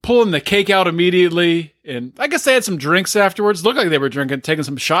pulling the cake out immediately. And I guess they had some drinks afterwards. Looked like they were taking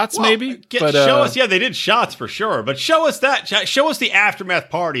some shots, maybe. Show us. Yeah, they did shots for sure. But show us that. Show us the aftermath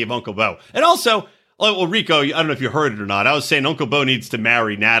party of Uncle Bo. And also, Oh, well, Rico, I don't know if you heard it or not. I was saying Uncle Bo needs to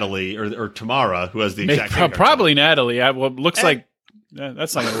marry Natalie or Tamara, who has the exact same probably Natalie. Well, it looks like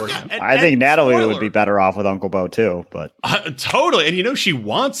that's not going to work out. I think Natalie would be better off with Uncle Bo too, but totally. And she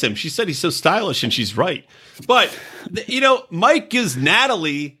wants him. She said he's so stylish, and she's right. But Mike gives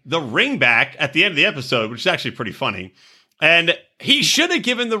Natalie the ring back at the end of the episode, which is actually pretty funny. And he should have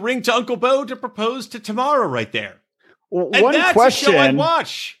given the ring to Uncle Bo to propose to Tamara right there. Well, and one that's question a show I'd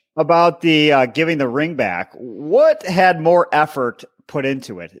watch. About the giving the ring back. What had more effort put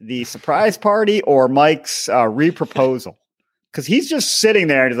into it? The surprise party or Mike's re-proposal? Because he's just sitting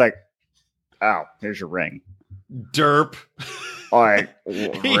there and he's like, oh, here's your ring. Derp. All right,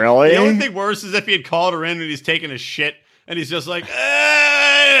 really? The only thing worse is if he had called her in and he's taking a shit and he's just like,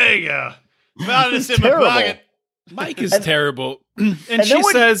 there you go. Found this in my pocket. Mike is terrible. And she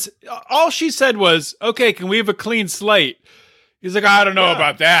says, all she said was, okay, can we have a clean slate? He's like, I don't know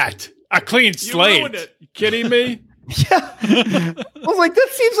about that. A clean slate. You kidding me? Yeah. I was like, that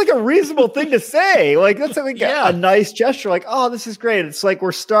seems like a reasonable thing to say. Like, that's like a nice gesture. Like, oh, this is great. It's like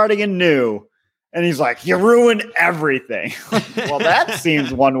we're starting anew. And he's like, you ruined everything. Well, that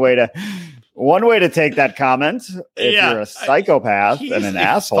seems one way to take that comment. If you're a psychopath and an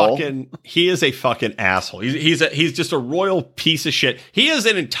asshole. He is a fucking asshole. He's just a royal piece of shit. He has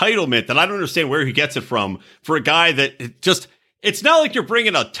an entitlement that I don't understand where he gets it from for a guy that just... It's not like you're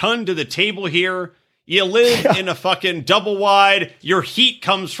bringing a ton to the table here. You live in a fucking double wide. Your heat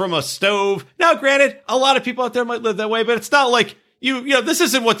comes from a stove. Now, granted, a lot of people out there might live that way, but it's not like this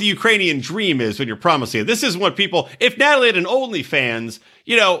isn't what the Ukrainian dream is when you're promising it. This isn't what people, if Natalie had an OnlyFans,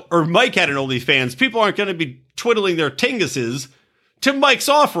 or Mike had an OnlyFans, people aren't going to be twiddling their tinguses to Mike's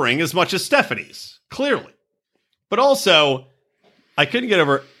offering as much as Stephanie's, clearly. But also, I couldn't get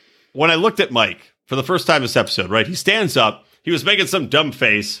over, when I looked at Mike for the first time this episode, right? He stands up. He was making some dumb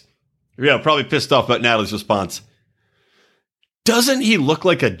face. Probably pissed off about Natalie's response. Doesn't he look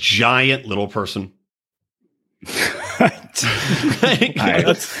like a giant little person? It's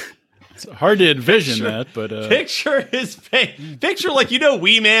hard to envision that, but... Picture his face. Picture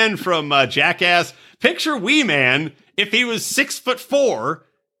Wee Man from Jackass. Picture Wee Man if he was 6'4",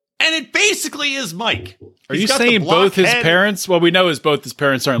 and it basically is Mike. Are you saying both his parents? Well, we know both his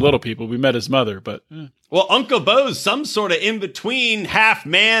parents aren't little people. We met his mother, but... Well, Uncle Bo's some sort of in-between, half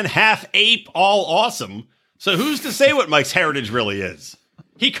man, half ape, all awesome. So who's to say what Mike's heritage really is?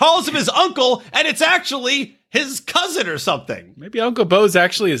 He calls him his uncle, and it's actually his cousin or something. Maybe Uncle Bo's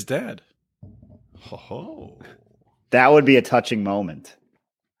actually his dad. Oh. That would be a touching moment.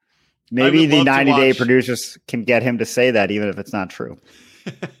 Maybe the 90-day producers can get him to say that, even if it's not true.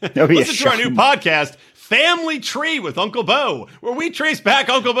 Listen to our new podcast, Family Tree with Uncle Bo, where we trace back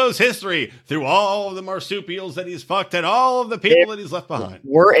Uncle Bo's history through all of the marsupials that he's fucked and all of the people that he's left behind.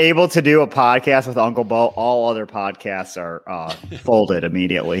 We're able to do a podcast with Uncle Bo. All other podcasts are folded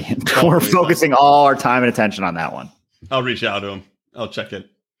immediately. We're focusing all our time and attention on that one. I'll reach out to him. I'll check in.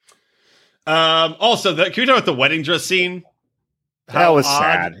 Also, can we talk about the wedding dress scene? That was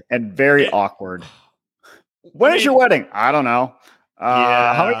sad and very awkward. When is your wedding? I don't know.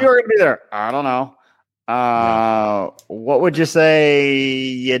 How many people are going to be there? I don't know. What would you say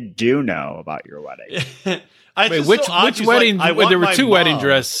you do know about your wedding? Which wedding? There were two wedding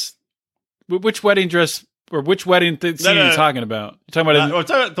dress. Which wedding dress or which wedding scene are you talking about? You're talking about, I'm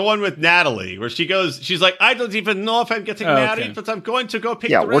talking about the one with Natalie, where she's like, I don't even know if I'm getting married, but I'm going to go pick.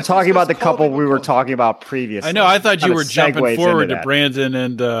 Yeah, we're talking about the couple we were talking about previously. I know. I thought you were jumping forward to Brandon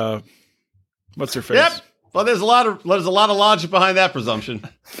and what's her face? Yep. Well, there's a lot of logic behind that presumption.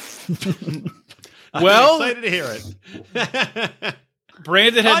 Well, I'm excited to hear it.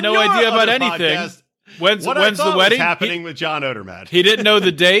 Brandon had no idea about anything. When's the wedding? Happening with John Odermatt. He didn't know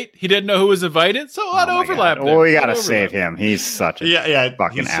the date. He didn't know who was invited. So a lot of overlap there. Well, we got to save him. He's such a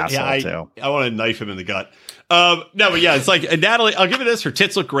fucking asshole, too. I want to knife him in the gut. No, but yeah, it's like Natalie, I'll give you this. Her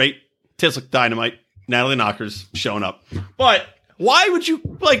tits look great. Tits look dynamite. Natalie Knockers showing up. But why would you,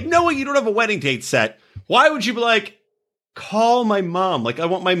 knowing you don't have a wedding date set, why would you be like, call my mom? I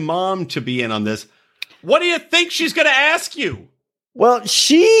want my mom to be in on this. What do you think she's going to ask you? Well,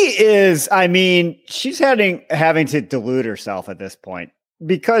 she is, she's having to delude herself at this point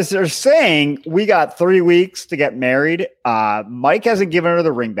because they're saying we got 3 weeks to get married. Mike hasn't given her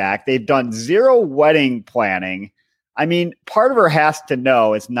the ring back. They've done zero wedding planning. Part of her has to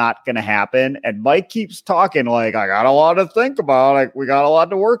know it's not going to happen. And Mike keeps talking I got a lot to think about. We got a lot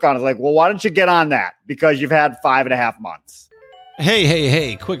to work on. It's well, why don't you get on that? Because you've had 5.5 months.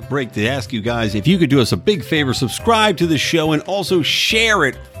 Hey, quick break to ask you guys if you could do us a big favor, subscribe to the show and also share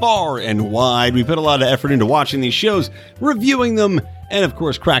it far and wide. We put a lot of effort into watching these shows, reviewing them, And of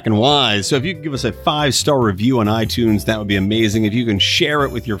course, Kraken Wise. So if you could give us a 5-star review on iTunes, that would be amazing. If you can share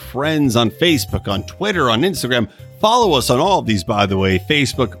it with your friends on Facebook, on Twitter, on Instagram, follow us on all of these, by the way.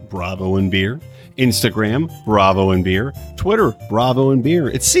 Facebook, Bravo and Beer. Instagram, Bravo and Beer. Twitter, Bravo and Beer.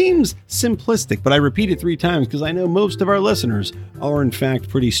 It seems simplistic, but I repeat it 3 times because I know most of our listeners are, in fact,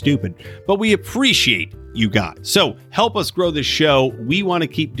 pretty stupid. But we appreciate you guys. So help us grow this show. We want to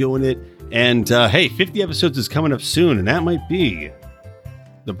keep doing it. And hey, 50 episodes is coming up soon, and that might be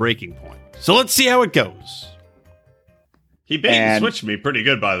the breaking point. So let's see how it goes. He bait and switched me pretty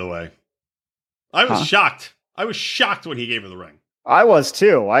good, by the way. I was shocked. I was shocked when he gave her the ring. I was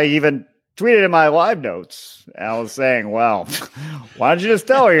too. I even tweeted in my live notes. I was saying, well, why don't you just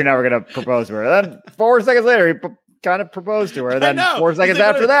tell her you're never going to propose to her? Then 4 seconds later, he kind of proposed to her. Then 4 seconds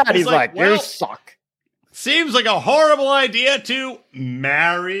after that, he's like, you suck. Seems like a horrible idea to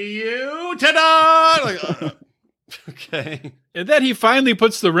marry you. Ta-da! Like, okay. And then he finally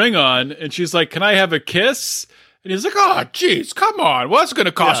puts the ring on, and she's like, can I have a kiss? And he's like, oh, geez, come on. What's going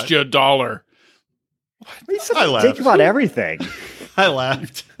to cost you $1? I laughed. Think about everything. I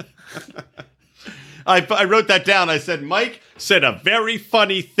laughed. I wrote that down. I said, Mike said a very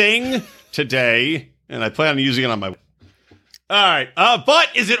funny thing today, and I plan on using it on my... All right.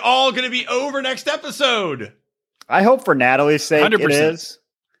 But is it all going to be over next episode? I hope for Natalie's sake 100%. It is.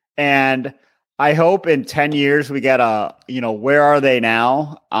 And I hope in 10 years we get a, where are they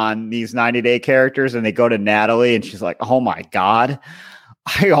now on these 90-day characters? And they go to Natalie and she's like, oh my God,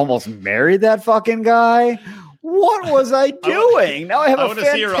 I almost married that fucking guy. What was I doing? Now I have a fantastic life. I want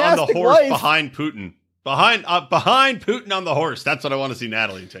to see her on the horse behind Putin. Behind Putin on the horse. That's what I want to see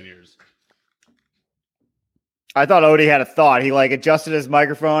Natalie in 10 years. I thought Odie had a thought. He adjusted his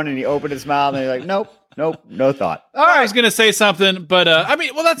microphone and he opened his mouth and he's like, nope, no thought. All right. I was going to say something, but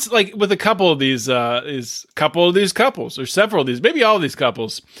that's like with a couple of these couples or several of these, maybe all of these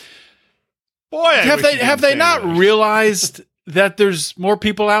couples. Boy, have they not realized that there's more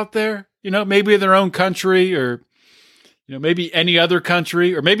people out there? Maybe in their own country or, maybe any other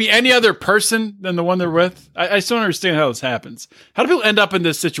country or maybe any other person than the one they're with. I just don't understand how this happens. How do people end up in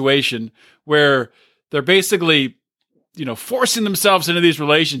this situation where they're basically, forcing themselves into these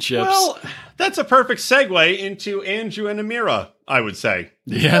relationships? Well, that's a perfect segue into Andrew and Amira, I would say.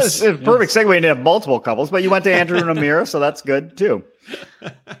 Yes. It's a perfect segue into multiple couples, but you went to Andrew and Amira, so that's good too.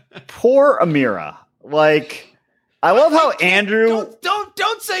 Poor Amira. I love how Andrew...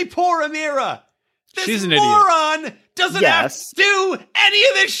 Don't say poor Amira. She's an moron idiot. Doesn't have to do any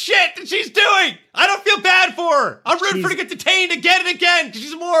of this shit that she's doing. I don't feel bad for her. I'm rooting for her to get detained again and again because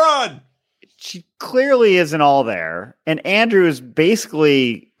she's a moron. She clearly isn't all there. And Andrew is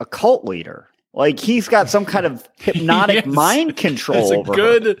basically a cult leader. He's got some kind of hypnotic mind control over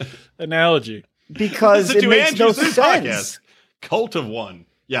her. That's a good analogy. Because it makes no sense. Podcast. Cult of one.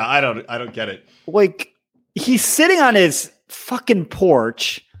 Yeah, I don't get it. He's sitting on his fucking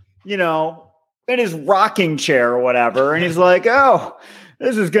porch, in his rocking chair or whatever. And he's like, oh,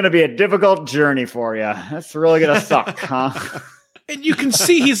 this is going to be a difficult journey for you. That's really going to suck, huh? And you can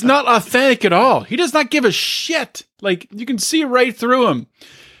see he's not authentic at all. He does not give a shit. You can see right through him.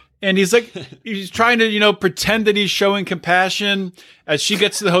 And he's trying to, pretend that he's showing compassion as she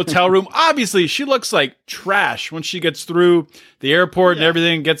gets to the hotel room. Obviously, she looks like trash when she gets through the airport and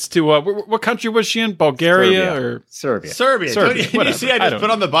everything, gets to, what country was she in? Bulgaria or Serbia? Serbia. You see, I just put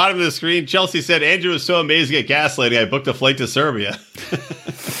on the bottom of the screen, Chelsea said, Andrew is so amazing at gaslighting, I booked a flight to Serbia.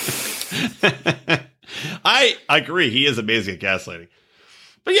 I agree. He is amazing at gaslighting.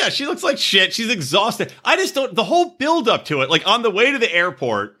 But yeah, she looks like shit. She's exhausted. I just don't, the whole build up to it, on the way to the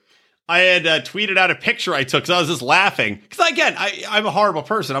airport, I had tweeted out a picture I took because I was just laughing. Because again, I'm a horrible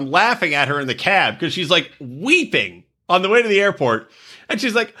person. I'm laughing at her in the cab because she's weeping on the way to the airport. And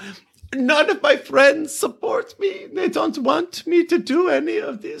she's like, none of my friends support me. They don't want me to do any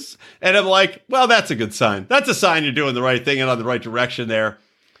of this. And I'm like, well, that's a good sign. That's a sign you're doing the right thing and on the right direction there.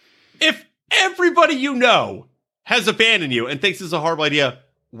 If everybody you know has abandoned you and thinks this is a horrible idea,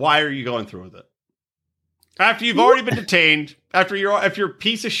 why are you going through with it? After you've already been detained, after your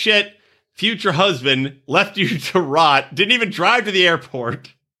piece of shit future husband left you to rot, didn't even drive to the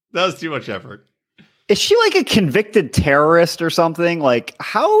airport. That was too much effort. Is she a convicted terrorist or something?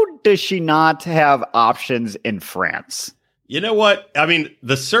 How does she not have options in France? You know what? I mean,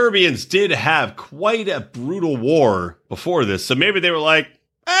 the Serbians did have quite a brutal war before this, so maybe they were like,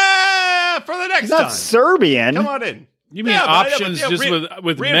 for the next time. Not Serbian. Come on in. You mean options just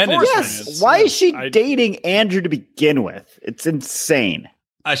with men? Yes. Why is she dating Andrew to begin with? It's insane.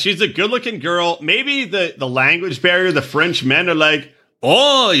 She's a good-looking girl. Maybe the language barrier, the French men are like,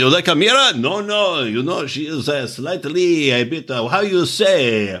 Oh, you like Amira? No, she is slightly a bit, how you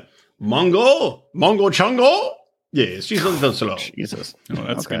say, Mongo Chongo? Yes, she's a little slow. Jesus. Oh,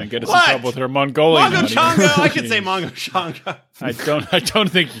 that's going to get us What? in trouble with her Mongolian. Mongo audience. Chongo, I can say Mongo Chongo. I don't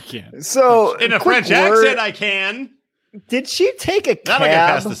think you can. So In a quick French word, accent, I can. did she take a That'll get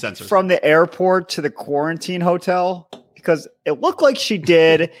past cab the censors. from the airport to the quarantine hotel? Because it looked like she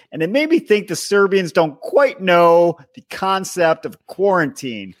did, and it made me think the Serbians don't quite know the concept of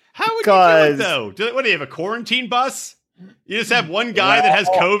quarantine. How would you do it, though? What do you have, a quarantine bus? You just have one guy that has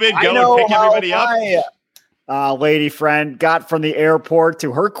COVID go and pick everybody up? My lady friend got from the airport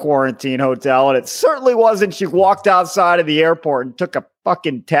to her quarantine hotel, and it certainly wasn't she walked outside of the airport and took a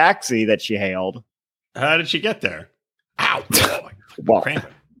fucking taxi that she hailed. How did she get there? Ow. Well,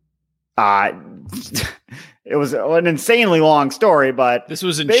 it was an insanely long story, but This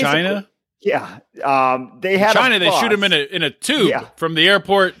was in basically- China. Yeah, they had China, a they shoot bus. him in a tube Yeah. from the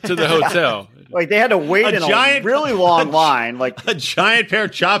airport to the hotel. Like they had to wait A in giant- a really long line. Like A giant pair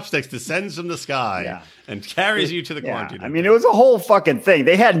of chopsticks descends from the sky Yeah. and carries you to the yeah, quarantine. I mean, it was a whole fucking thing.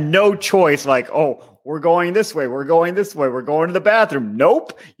 They had no choice. Like, oh, we're going this way. We're going this way. We're going to the bathroom.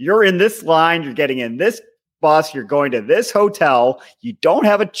 Nope. You're in this line. You're getting in this bus. You're going to this hotel. You don't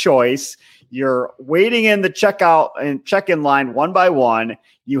have a choice. You're waiting in the checkout and check-in line one by one.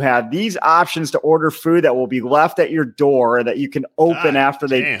 You have these options to order food that will be left at your door that you can open God after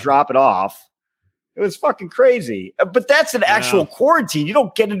they damn. drop it off. It was fucking crazy. But that's an actual quarantine. You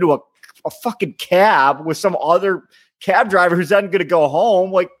don't get into a fucking cab with some other cab driver who's not going to go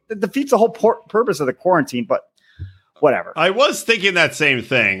home. Like, that defeats the whole purpose of the quarantine, but whatever. I was thinking that same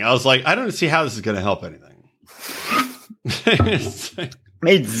thing. I was like, I don't see how this is going to help anything. It's like-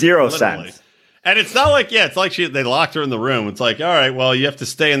 Made zero Literally. sense. And it's not like, it's like they locked her in the room. It's like, all right, well, you have to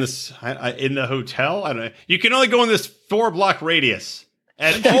stay in this, in the hotel. I don't know. You can only go in this 4-block radius.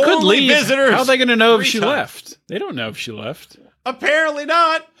 And She could only leave. visitors. How are they going to know if 3 she times. left? They don't know if she left. Apparently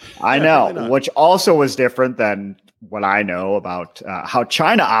not. I Apparently know, not. which also was different than what I know about how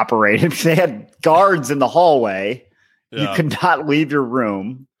China operated. They had guards in the hallway. Yeah. You could not leave your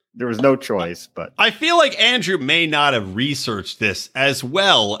room. There was no choice, but I feel like Andrew may not have researched this as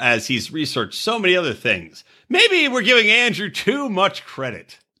well as he's researched so many other things. Maybe we're giving Andrew too much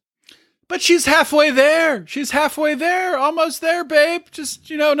credit. But she's halfway there. She's halfway there. Almost there, babe. Just,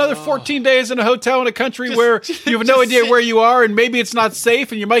 another 14 days in a hotel in a country where you have no just idea sit- where you are and maybe it's not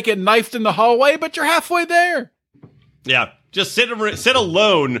safe and you might get knifed in the hallway, but you're halfway there. Yeah, just sit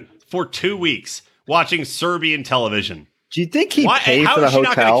alone for 2 weeks watching Serbian television. do you think he paid How for the is she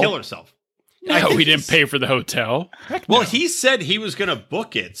not going to hotel? kill herself? No, he didn't pay for the hotel. Heck Well, no. he said he was going to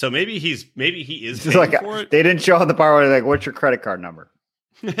book it, so maybe he is It's paying like for it. they didn't show on the part where they're like, "What's your credit card number?"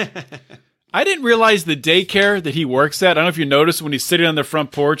 I didn't realize the daycare that he works at. I don't know if you noticed when he's sitting on the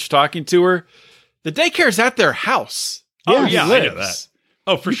front porch talking to her. The daycare's at their house. Oh, where he yeah, I know lives.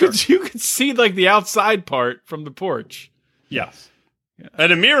 that. Oh, for You sure. could, you could see like the outside part from the porch. Yeah.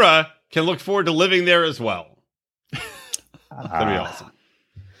 And Amira can look forward to living there as well. That'd be awesome.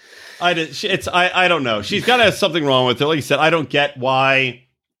 I don't know. She's got to have something wrong with her. Like you said, I don't get why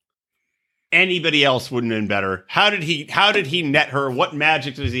anybody else wouldn't have been better. How did he net her? What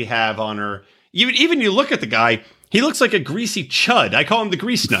magic does he have on her? Even you look at the guy, he looks like a greasy chud. I call him the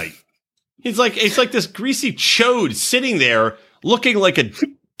grease knight. It's like this greasy chode sitting there looking like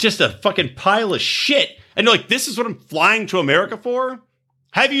just a fucking pile of shit. And you're like, this is what I'm flying to America for?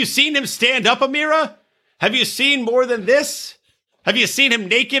 Have you seen him stand up, Amira? Have you seen more than this? Have you seen him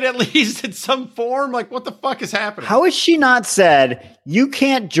naked at least in some form? Like, what the fuck is happening? How has she not said, "You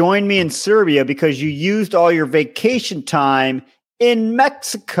can't join me in Serbia because you used all your vacation time in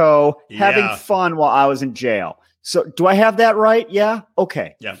Mexico having Yeah. fun while I was in jail"? So do I have that right? Yeah.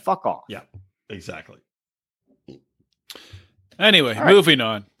 Okay. Yeah. Fuck off. Yeah, exactly. Anyway, All right. moving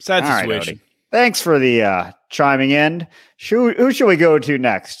on. Sad All right, situation. Odie. Thanks for the chiming in. Who should we go to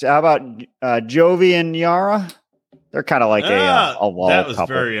next? How about Jovi and Yara? They're kind of like a lull that was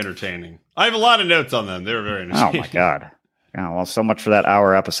couple. very entertaining. I have a lot of notes on them. They were very Oh entertaining. my god! Yeah, well, so much for that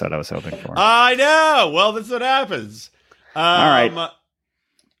hour episode I was hoping for. I know. Well, that's what happens. All right.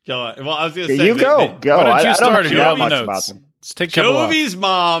 Go on. Well, I was going to Yeah, say. you go. Go. Why don't you I start don't and know give me much notes? about them. Let's take a couple off. Jovi's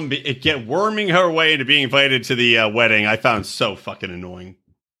mom get worming her way into being invited to the wedding. I found so fucking annoying.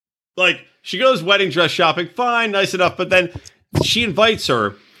 Like, she goes wedding dress shopping, fine, nice enough, but then she invites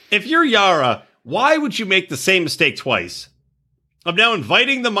her. If you're Yara, why would you make the same mistake twice? I'm now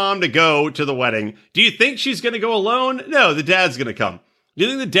inviting the mom to go to the wedding. Do you think she's going to go alone? No, the dad's going to come. Do you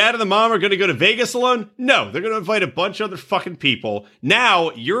think the dad and the mom are going to go to Vegas alone? No, they're going to invite a bunch of other fucking people.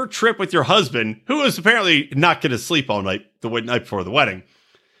 Now, your trip with your husband, who is apparently not going to sleep all night the night before the wedding,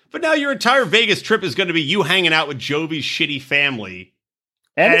 but now your entire Vegas trip is going to be you hanging out with Jovi's shitty family.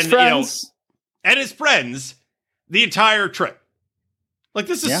 And his friends. And his friends the entire trip. Like,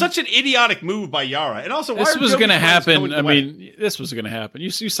 this is such an idiotic move by Yara. And also, this was going to happen. I mean, this was going to happen. You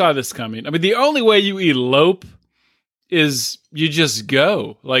saw this coming. I mean, the only way you elope is you just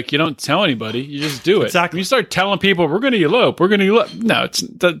go. Like, you don't tell anybody. You just do it. Exactly. When you start telling people, we're going to elope. No, it's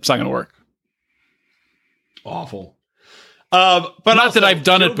not going to work. Awful. But not also, that I've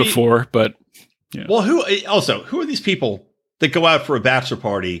done it before, but... Yeah. Well, who are these people that go out for a bachelor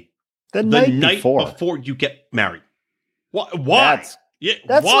party the night before you get married? Why?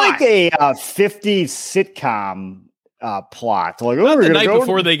 That's like a 50s sitcom plot. Like, not the night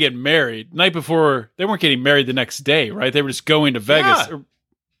before they get married. Night before, they weren't getting married the next day, right? They were just going to Vegas. Yeah.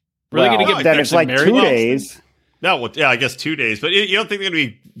 Were they going to get then it's like married? 2 days. No, I guess 2 days. But you don't think they're going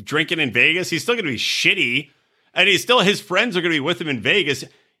to be drinking in Vegas? He's still going to be shitty. And his friends are going to be with him in Vegas.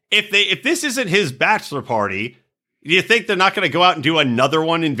 If this isn't his bachelor party, do you think they're not going to go out and do another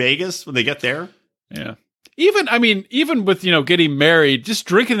one in Vegas when they get there? Yeah. Even with, getting married, just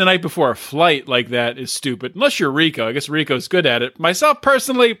drinking the night before a flight like that is stupid. Unless you're Rico. I guess Rico's good at it. Myself,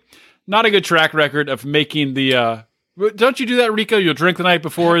 personally, not a good track record of making the... don't you do that, Rico? You'll drink the night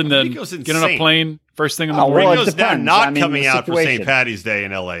before and then get on a plane first thing in the morning? Rico's now not coming out for St. Patty's Day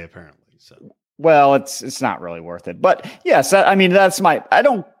in L.A., apparently. So. Well, it's not really worth it. But, yes, that's I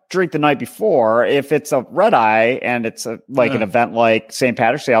don't drink the night before. If it's a red eye and it's an event like St.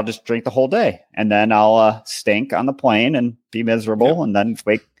 Patrick's Day, I'll just drink the whole day, and then I'll stink on the plane and be miserable, and then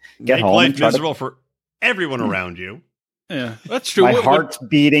get home. Make life miserable for everyone around you. Yeah, that's true. My heart's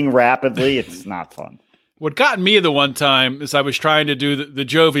beating rapidly. It's not fun. What got me the one time is I was trying to do the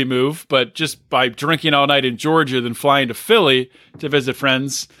Jovi move, but just by drinking all night in Georgia, then flying to Philly to visit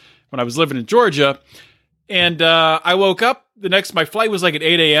friends when I was living in Georgia, and I woke up. My flight was like at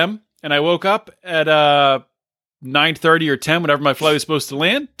 8 a.m. and I woke up at 9:30 or 10, whenever my flight was supposed to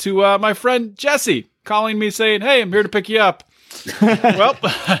land, to my friend Jesse calling me saying, "Hey, I'm here to pick you up." Well,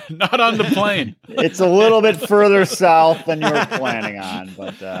 not on the plane. It's a little bit further south than you were planning on,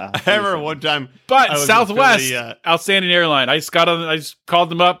 but I remember one time. But Southwest, outstanding airline. I just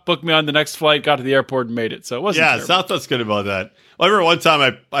called them up, booked me on the next flight, got to the airport, and made it. So it wasn't. Yeah, Southwest's good about that. Well, I remember one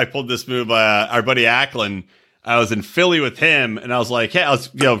time I pulled this move. Our buddy Ackland. I was in Philly with him, and I was like, hey, I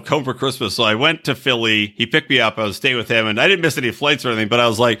was home for Christmas, so I went to Philly. He picked me up. I was staying with him, and I didn't miss any flights or anything, but I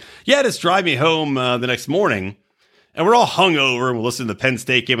was like, yeah, just drive me home the next morning. And we're all hungover, and we're listening to the Penn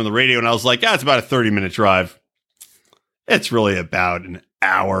State game on the radio, and I was like, it's about a 30-minute drive. It's really about an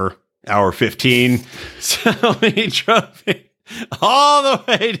hour 15. So he drove me all the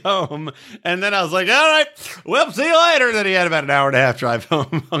way home, and then I was like, all right, well, see you later. And then he had about an hour and a half drive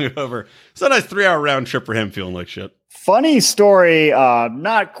home, hungover. So a nice 3-hour round trip for him, feeling like shit. Funny story,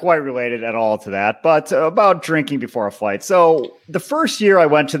 not quite related at all to that, but about drinking before a flight. So the first year I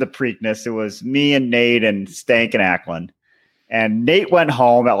went to the Preakness, it was me and Nate and Stank and Ackland. And Nate went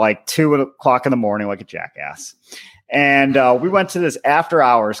home at like 2 o'clock in the morning like a jackass. And we went to this after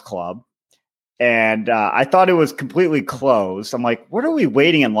hours club. And I thought it was completely closed. I'm like, what are we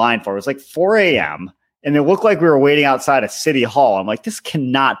waiting in line for? It was like 4 a.m. And it looked like we were waiting outside a city hall. I'm like, this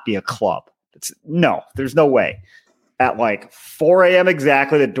cannot be a club. There's no way. At like 4 a.m.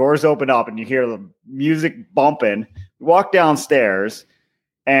 exactly, the doors open up and you hear the music bumping. We walk downstairs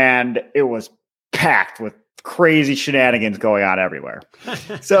and it was packed with crazy shenanigans going on everywhere.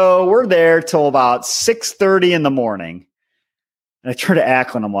 So we're there till about 6:30 in the morning. And I turn to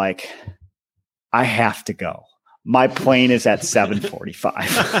Ackland. I'm like, I have to go. My plane is at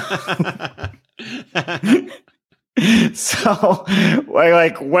 7:45. So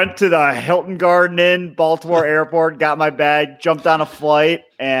I went to the Hilton Garden Inn, Baltimore Airport, got my bag, jumped on a flight,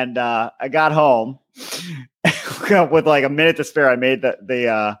 and I got home with like a minute to spare. I made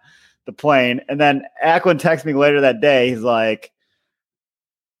the plane, and then Ackland texted me later that day. He's like,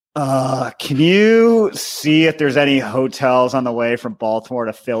 can you see if there's any hotels on the way from Baltimore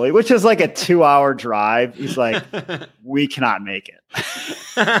to Philly, which is like a 2-hour drive? He's like, we cannot make it.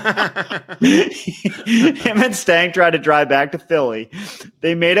 Him and Stank tried to drive back to Philly.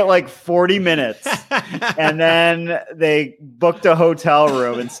 They made it like 40 minutes, and then they booked a hotel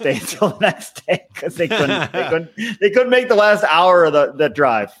room and stayed till the next day because they couldn't make the last hour of the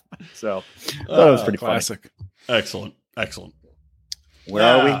drive. So that was pretty classic. Funny. Excellent. Where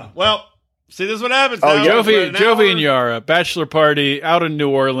are we? Well, see, this is what happens. Oh, Jovi and Yara, bachelor party out in New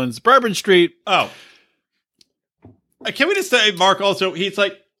Orleans, Bourbon Street. Oh, Can we just say, Mark, also, he's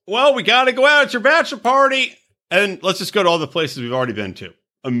like, well, we got to go out. It's your bachelor party. And let's just go to all the places we've already been to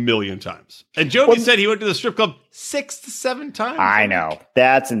a million times. And Jovi said he went to the strip club 6 to 7 times. I know.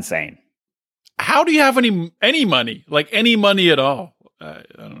 That's insane. How do you have any money? Like any money at all? I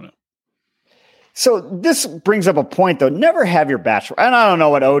don't know. So this brings up a point, though. Never have your bachelor. And I don't know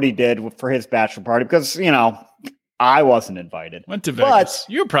what Odie did for his bachelor party because, I wasn't invited. Went to Vegas.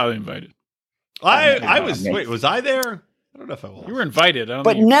 You were probably invited. I was. Wait, was I there? I don't know if I was. You were invited. I don't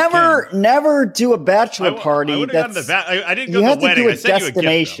but think never do a bachelor party. I didn't go to the wedding. I sent you a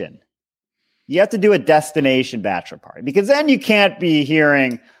destination. You have to do a destination bachelor party because then you can't be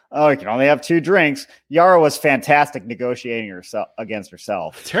hearing, oh, you can only have 2 drinks. Yara was fantastic negotiating against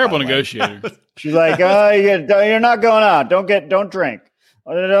herself. Terrible negotiator. She's like, oh, you're not going out. Don't drink.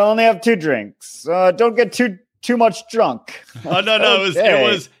 Only have 2 drinks. Don't get too much drunk. Oh no,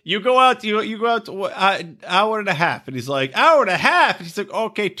 it was you go out an hour and a half, and he's like, hour and a half, and he's like,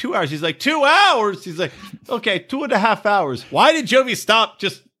 okay, 2 hours. He's like, 2 hours. He's like, okay, 2.5 hours. Why did Jovi stop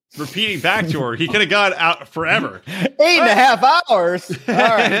just repeating back to her? He could have gone out forever. 8.5 hours. All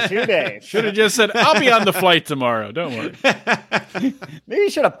right, 2 days. Should have just said, I'll be on the flight tomorrow. Don't worry. Maybe you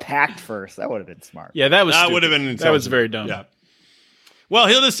should have packed first. That would have been smart. Yeah, that would have been. That was very dumb. Yeah. Well,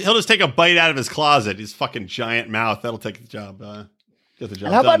 he'll just take a bite out of his closet. His fucking giant mouth. That'll take the job. Get the job.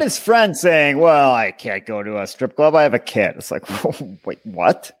 And how about his friend saying, "Well, I can't go to a strip club. I have a kid." It's like, wait,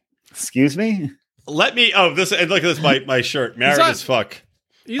 what? Excuse me. Let me. Oh, this. And look at this. My shirt. Married as fuck.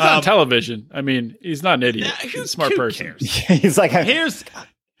 He's on television. I mean, he's not an idiot. He's a smart person. He's like, I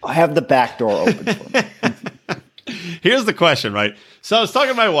have the back door open for me. Here's the question, right? So I was talking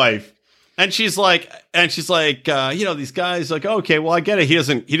to my wife. And she's like, these guys, like, okay, well, I get it. He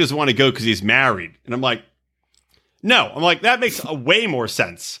doesn't want to go because he's married. And I'm like, no. I'm like, that makes a way more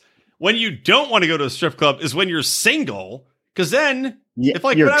sense. When you don't want to go to a strip club is when you're single, because then if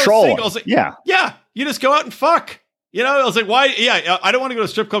like you're when I was trolling. single, I was like, yeah, you just go out and fuck. I was like, why? Yeah, I don't want to go to a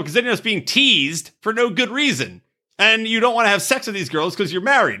strip club because then you're just being teased for no good reason, and you don't want to have sex with these girls because you're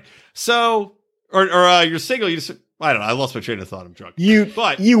married. So, or you're single. You just. I don't know. I lost my train of thought. I'm drunk.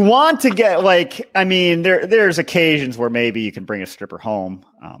 But you want to get there's occasions where maybe you can bring a stripper home.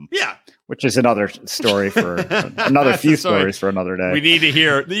 Which is another story for another few stories for another day. We need to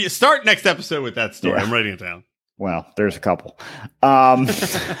hear start next episode with that story. Yeah. I'm writing it down. Well, there's a couple.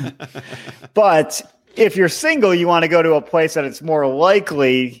 But if you're single, you want to go to a place that it's more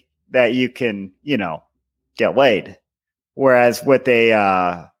likely that you can, get laid. Whereas with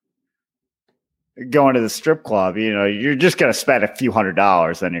going to the strip club, you're just going to spend a few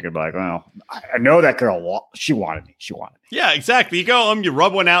 $100s. Then you're going to be like, well, I know that girl. She wanted me. Yeah, exactly. You go home, you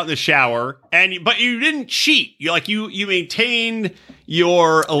rub one out in the shower, but you didn't cheat. You maintained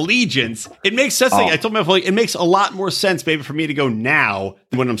your allegiance. It makes sense. I told my wife, it makes a lot more sense, maybe, for me to go now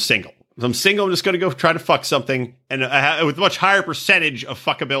than when I'm single. If I'm single, I'm just going to go try to fuck something and with a much higher percentage of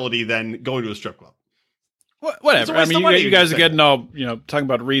fuckability than going to a strip club. Whatever. I mean, you guys are getting all, talking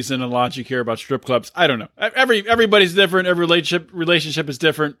about reason and logic here about strip clubs. I don't know. Everybody's different. Every relationship is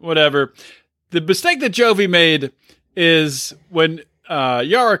different. Whatever. The mistake that Jovi made is when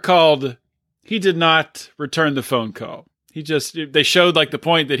Yara called, he did not return the phone call. They showed like the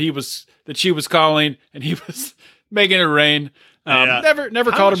point that she was calling and he was making it rain.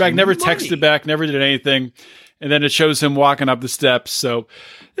 Never called her back, never texted back, never did anything. And then it shows him walking up the steps. So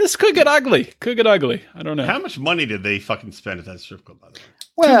this could get ugly. I don't know. How much money did they fucking spend at that strip club, by the way?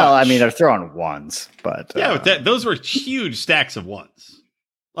 Well, I mean, they're throwing ones, but those were huge stacks of ones.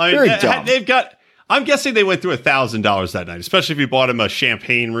 They've got. I'm guessing they went through $1,000 that night, especially if you bought him a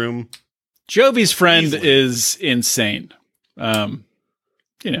champagne room. Jovi's friend is insane. I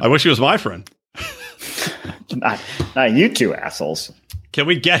wish he was my friend. not you two assholes. Can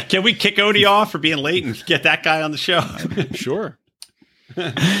we kick Odie off for being late and get that guy on the show? Sure.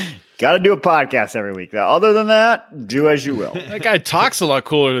 Got to do a podcast every week. Though. Other than that, do as you will. That guy talks a lot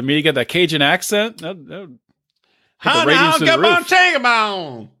cooler than me. You get that Cajun accent. That take him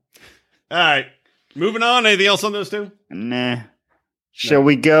on. All right. Moving on. Anything else on those two? Nah. Shall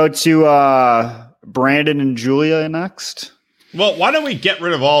we go to Brandon and Julia next? Well, why don't we get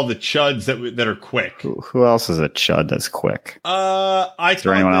rid of all the chuds that are quick? Who else is a chud that's quick? Is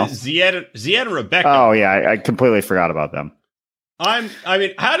there anyone else? Zied and Rebecca. Oh yeah, I completely forgot about them.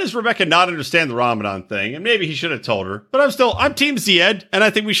 How does Rebecca not understand the Ramadan thing? And maybe he should have told her. But I'm Team Zied, and I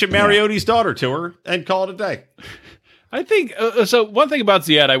think we should marry Odie's daughter to her and call it a day. I think so. One thing about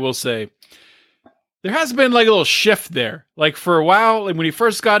Zied, I will say, there has been like a little shift there. Like for a while, like when he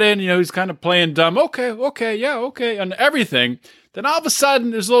first got in, he's kind of playing dumb. Okay, and everything. Then all of a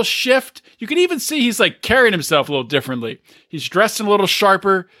sudden, there's a little shift. You can even see he's like carrying himself a little differently. He's dressing a little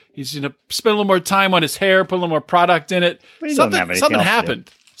sharper. He's spend a little more time on his hair, put a little more product in it. Something happened.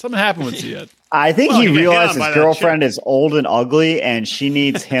 Something happened with Ziad. I think he realized his girlfriend is old and ugly, and she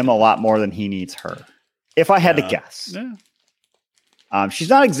needs him a lot more than he needs her. If I had to guess. Yeah. She's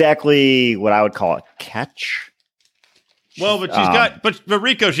not exactly what I would call a catch. Well, but but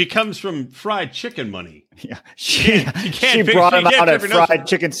Rico, she comes from fried chicken money. Yeah, she brought him out a fried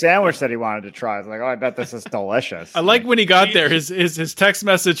chicken sandwich that he wanted to try. I was like, oh, I bet this is delicious. I like when he got there. His text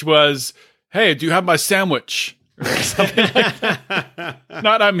message was, "Hey, do you have my sandwich?" Or something like that.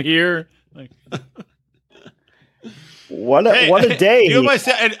 Not I'm here. Like, what a day!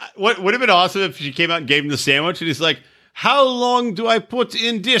 What would have been awesome if she came out and gave him the sandwich, and he's like, "How long do I put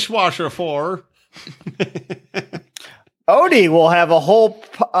in dishwasher for?" Odie will have a whole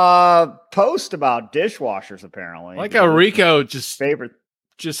post about dishwashers, apparently. Like how Rico just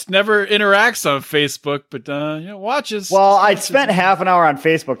never interacts on Facebook, but watches. Well, I spent half an hour on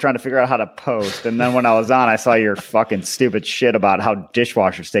Facebook trying to figure out how to post, and then when I was on, I saw your fucking stupid shit about how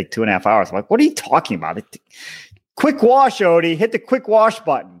dishwashers take 2.5 hours. I'm like, what are you talking about? Quick wash, Odie. Hit the quick wash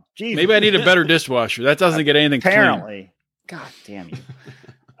button. Jesus. Maybe I need a better dishwasher. That doesn't get anything apparently. Clean. God damn you.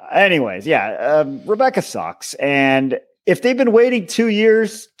 Anyways, Rebecca sucks, and if they've been waiting 2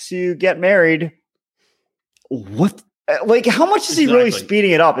 years to get married, what? Like, how much is he really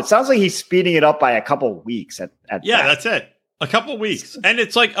speeding it up? It sounds like he's speeding it up by a couple of weeks. That's it. A couple of weeks. And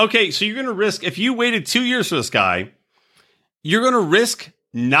it's like, okay, so you're going to risk, if you waited 2 years for this guy, you're going to risk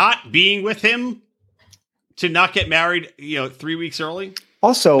not being with him to not get married, 3 weeks early?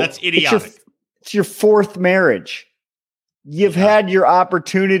 Also, that's idiotic. It's your fourth marriage. You've had your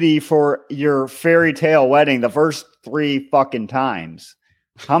opportunity for your fairy tale wedding the first 3 fucking times.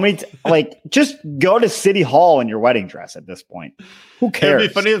 How many? Just go to City Hall in your wedding dress at this point. Who cares? It'd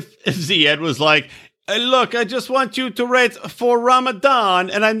be funny if Ziad was like, look, I just want you to wait for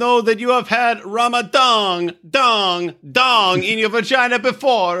Ramadan, and I know that you have had Ramadan, dong in your vagina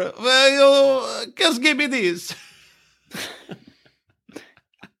before. Well, just give me these.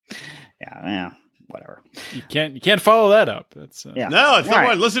 Yeah. Whatever. You can't follow that up. That's No, it's not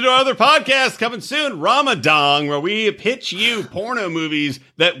right. Listen to our other podcast coming soon, Ramadan, where we pitch you porno movies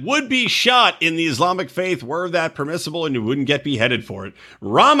that would be shot in the Islamic faith were that permissible and you wouldn't get beheaded for it.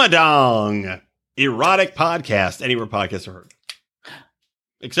 Ramadan, erotic podcast, anywhere podcasts are heard.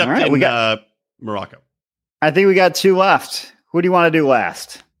 Except in Morocco. I think we got 2 left. Who do you want to do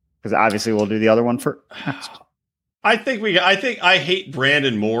last? Because obviously we'll do the other one first. I think I hate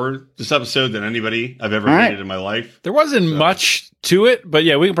Brandon more this episode than anybody I've ever hated in my life. There wasn't much to it, but we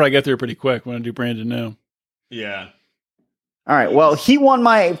can probably get through pretty quick. Want to do Brandon now? Yeah. All right. Well, he won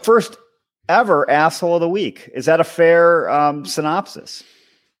my first ever asshole of the week. Is that a fair synopsis?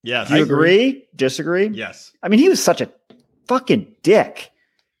 Yes. Do you agree? Disagree? Yes. I mean, he was such a fucking dick.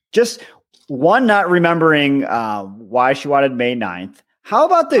 Just one, not remembering why she wanted May 9th. How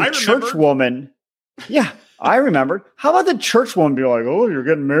about the church woman? Yeah. I remembered. How about the church woman be like, oh, you're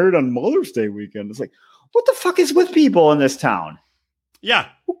getting married on Mother's Day weekend? It's like, what the fuck is with people in this town? Yeah.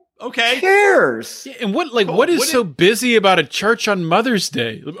 Okay. Who cares? Yeah, and what is so busy about a church on Mother's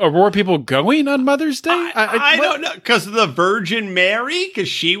Day? Are more people going on Mother's Day? I don't know. Because of the Virgin Mary? Because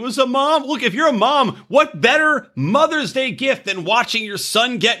she was a mom? Look, if you're a mom, what better Mother's Day gift than watching your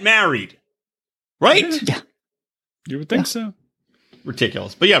son get married? Right? Yeah. You would think so.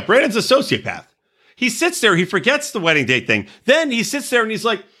 Ridiculous. But yeah, Brandon's a sociopath. He sits there, he forgets the wedding date thing. Then he sits there and he's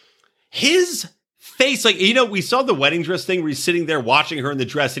like, his face, we saw the wedding dress thing where he's sitting there watching her in the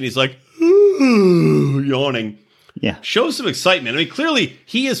dress and he's like, ooh, yawning. Yeah. Shows some excitement. I mean, clearly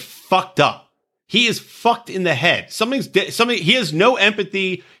he is fucked up. He is fucked in the head. He has no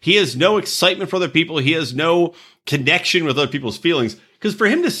empathy. He has no excitement for other people. He has no connection with other people's feelings. Because for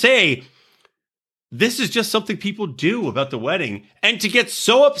him to say, this is just something people do about the wedding, and to get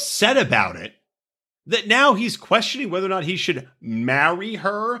so upset about it, that now he's questioning whether or not he should marry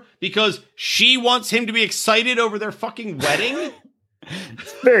her because she wants him to be excited over their fucking wedding.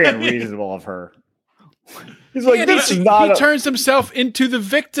 It's very unreasonable of her. He's like, he turns himself into the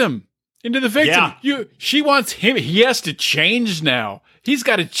victim. Yeah. She wants him. He has to change now. He's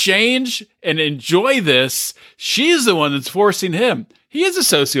got to change and enjoy this. She's the one that's forcing him. He is a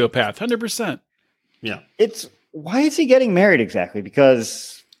sociopath, 100%. Yeah. Why is he getting married exactly?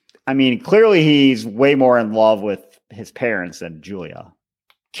 Because I mean, clearly he's way more in love with his parents than Julia.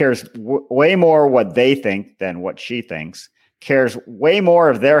 Cares way more what they think than what she thinks. Cares way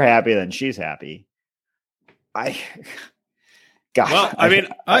more if they're happy than she's happy. I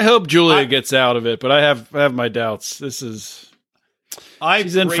hope Julia gets out of it, but I have my doubts. This is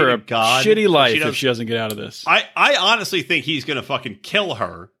She's in for a shitty life if she doesn't get out of this. I honestly think he's going to fucking kill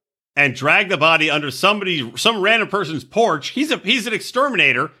her and drag the body under some random person's porch. He's an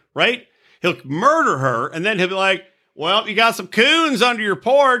exterminator, right? He'll murder her, and then he'll be like, well, you got some coons under your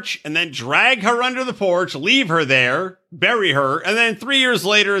porch, and then drag her under the porch, leave her there, bury her, and then 3 years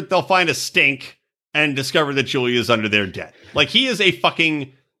later, they'll find a stink and discover that Julia's under there dead. Like, he is a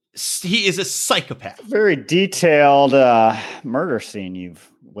psychopath. Very detailed murder scene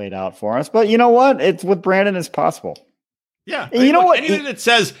you've laid out for us. But you know what? It's with Brandon is possible. Yeah. You know what? Anything that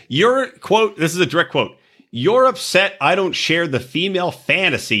says, quote, this is a direct quote, you're upset I don't share the female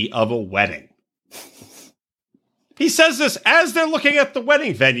fantasy of a wedding. He says this as they're looking at the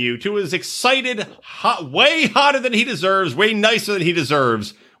wedding venue to his excited, way hotter than he deserves, way nicer than he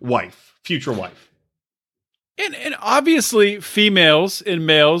deserves future wife. And obviously, females and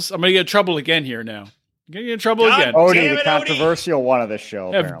males, I'm going to get in trouble again here now. I'm going to get in trouble again. Odie, the controversial one of this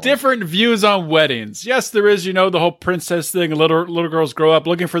show, have different views on weddings. Yes, there is, the whole princess thing. Little girls grow up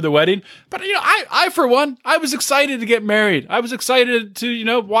looking for the wedding. But, I for one, I was excited to get married. I was excited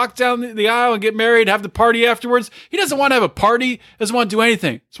to, walk down the aisle and get married, have the party afterwards. He doesn't want to have a party, doesn't want to do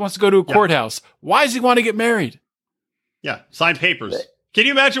anything. Just wants to go to a courthouse. Why does he want to get married? Yeah, sign papers. Can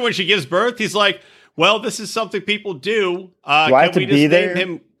you imagine when she gives birth? He's like, well, this is something people do. Do I have to be there?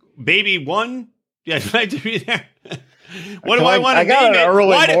 Name him Baby One? Yeah, do I have to be there? What do I want to name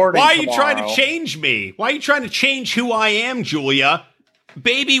it? Why are you trying to change me? Why are you trying to change who I am, Julia?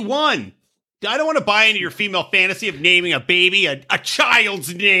 Baby One. I don't want to buy into your female fantasy of naming a baby a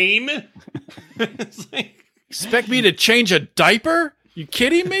child's name. Expect me to change a diaper? You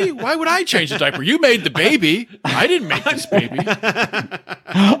kidding me? Why would I change the diaper? You made the baby. I didn't make this baby.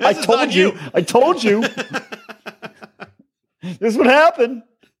 I told you. This would happen.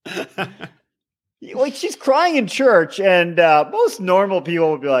 Like, she's crying in church, and most normal people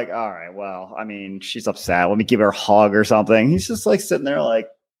would be like, all right, well, I mean, she's upset. Let me give her a hug or something. He's just like sitting there, like,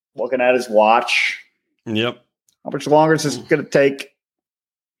 looking at his watch. Yep. How much longer is this going to take?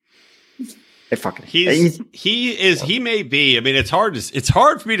 He may be, I mean, it's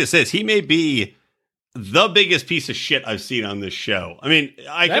hard for me to say this. He may be the biggest piece of shit I've seen on this show. I mean,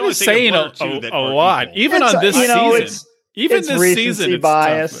 I can only think of a lot, even on this season. Even this season, it's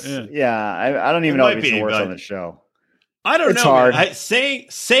bias. Tough. Yeah, I don't even know if he's worse on the show. I don't know. Hard.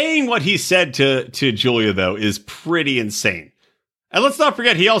 Saying what he said to Julia, though, is pretty insane. And let's not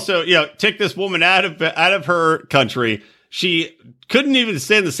forget, he also, took this woman out of her country. She couldn't even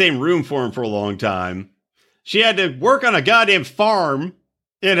stay in the same room for him for a long time. She had to work on a goddamn farm,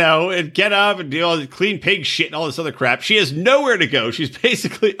 and get up and do all the clean pig shit and all this other crap. She has nowhere to go. She's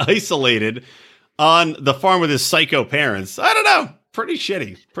basically isolated on the farm with his psycho parents. I don't know. Pretty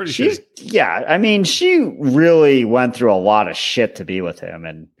shitty. Shitty. Yeah, I mean, she really went through a lot of shit to be with him,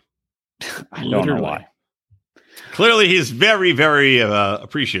 and I don't know why. Clearly, he's very, very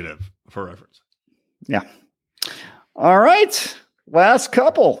appreciative for reference. Yeah. All right. Last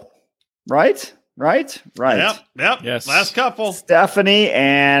couple. Right. Yep. Yes. Last couple. Stephanie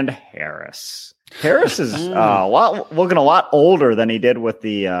and Harris. Harris is looking a lot older than he did with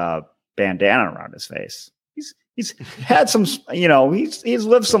the bandana around his face. He's had some, he's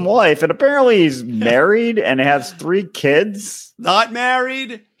lived some life, and apparently he's married and has 3 kids. Not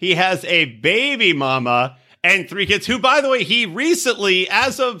married. He has a baby mama and 3 kids, who, by the way, he recently,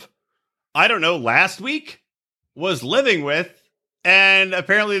 as of, I don't know, last week, was living with, and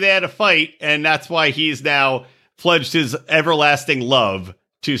apparently they had a fight, and that's why he's now pledged his everlasting love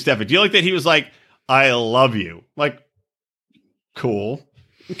to Stephanie. Do you like that he was like, I love you? Like, cool.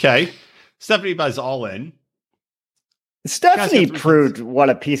 Okay. Stephanie buys all in. Stephanie proved what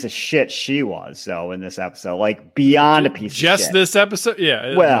a piece of shit she was, though, in this episode. Like, beyond a piece of shit. Just this episode?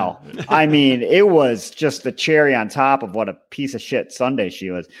 Yeah. Well, I mean, it was just the cherry on top of what a piece of shit Sunday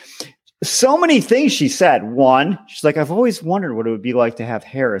she was. So many things she said. One, she's like, I've always wondered what it would be like to have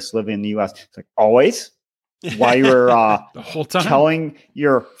Harris living in the U.S. It's like, always? While you were the whole time telling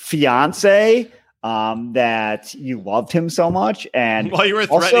your fiance that you loved him so much, and while you were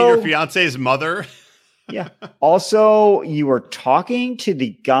threatening your fiance's mother. Yeah. Also, you were talking to the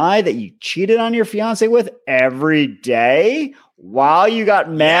guy that you cheated on your fiance with every day while you got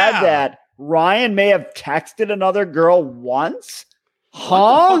mad that Ryan may have texted another girl once.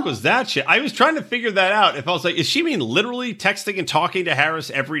 What the fuck was that shit? I was trying to figure that out. If I was like, is she mean literally texting and talking to Harris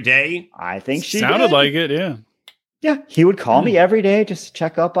every day? I think she sounded did. like it. Yeah. Yeah. He would call me every day just to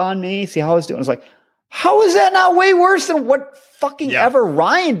check up on me, see how I was doing. I was like, how is that not way worse than what fucking ever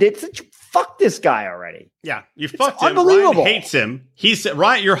Ryan did? Such fuck this guy already. Yeah, you fucked him. Unbelievable. Ryan hates him. He said,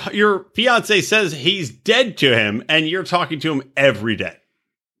 Ryan, your fiance says he's dead to him, and you're talking to him every day.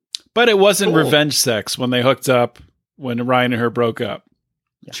 But it wasn't revenge sex when they hooked up, when Ryan and her broke up.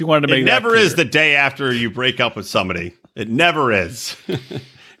 Yeah. She wanted to make it that never clear. is the day after you break up with somebody. It never is.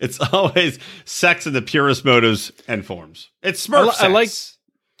 It's always sex in the purest motives and forms. It's Smurf sex.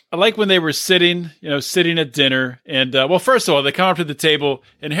 I like when they were sitting at dinner, and well, first of all, they come up to the table,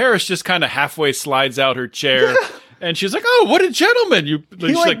 and Harris just kind of halfway slides out her chair, and she's like, "Oh, what a gentleman!" She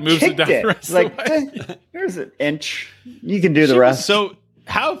moves it down. The rest of the way. Here's an inch. You can do the rest. So,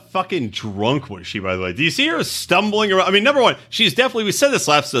 how fucking drunk was she? By the way, do you see her stumbling around? I mean, number one, she's definitely. We said this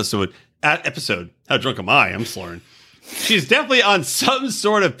last episode. How drunk am I? I'm slurring. She's definitely on some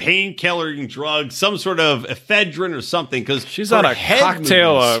sort of painkiller drug, some sort of ephedrine or something, because she's on a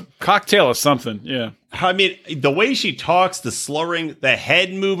cocktail of something. Yeah. I mean, the way she talks, the slurring, the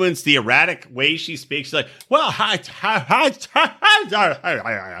head movements, the erratic way she speaks, she's like, well,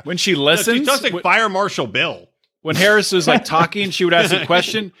 when she listens, she talks like Fire Marshal Bill. When Harris was like talking, she would ask a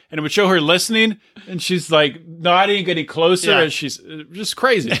question and it would show her listening, and she's like nodding, getting closer, and she's just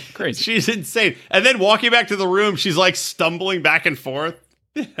crazy. She's insane. And then walking back to the room, she's like stumbling back and forth.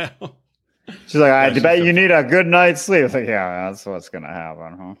 She's like, I bet you need a good night's sleep. It's like, yeah, that's what's going to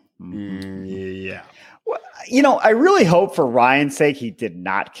happen, huh? Mm-hmm. Yeah. Well, I really hope for Ryan's sake he did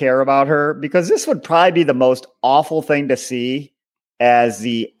not care about her, because this would probably be the most awful thing to see as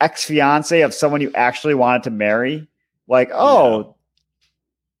the ex-fiance of someone you actually wanted to marry. Like,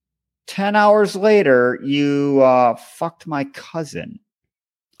 10 hours later, you fucked my cousin.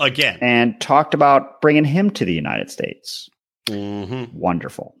 Again. And talked about bringing him to the United States. Mm-hmm.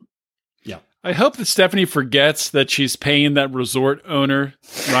 Wonderful. Yeah. I hope that Stephanie forgets that she's paying that resort owner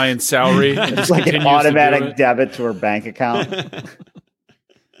Ryan's salary. It's like an automatic debit to her bank account.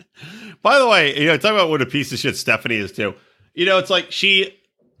 By the way, talk about what a piece of shit Stephanie is too. It's like she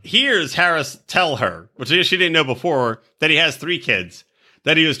hears Harris tell her, which she didn't know before, that he has 3 kids,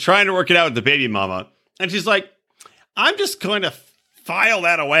 that he was trying to work it out with the baby mama. And she's like, I'm just going to file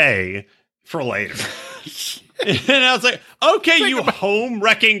that away for later. And I was like, okay, you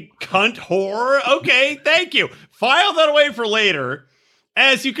home-wrecking cunt whore. Okay, thank you. File that away for later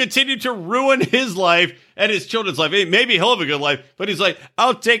as you continue to ruin his life and his children's life. Maybe he'll have a good life, but he's like,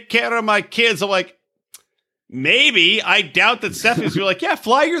 I'll take care of my kids. I'm like, maybe. I doubt that Stephanie's going to be like, yeah,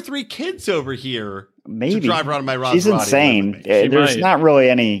 fly your 3 kids over here. Maybe. To drive around in my Maserati. She's insane. There's not really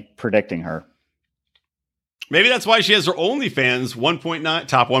any predicting her. Maybe that's why she has her OnlyFans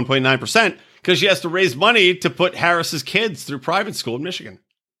top 1.9%, because she has to raise money to put Harris's kids through private school in Michigan.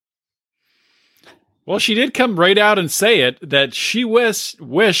 Well, she did come right out and say it, that she wished.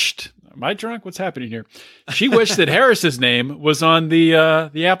 Am I drunk? What's happening here? She wished that Harris's name was on the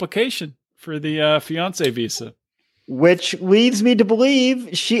application for the fiance visa. Which leads me to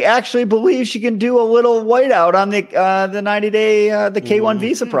believe she actually believes she can do a little whiteout on the 90-day the K-1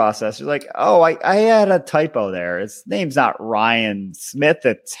 visa process. She's like, oh, I had a typo there. His name's not Ryan Smith.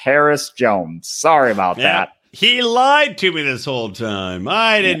 It's Harris Jones. Sorry about that. He lied to me this whole time.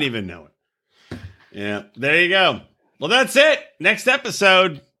 I didn't even know it. Yeah, there you go. Well, that's it. Next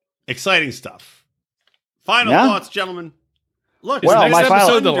episode, exciting stuff. Final thoughts, gentlemen. Look, is the next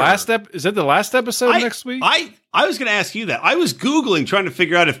episode the last is it the last episode next week? I was going to ask you that. I was Googling trying to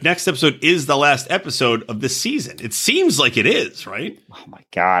figure out if next episode is the last episode of this season. It seems like it is, right? Oh my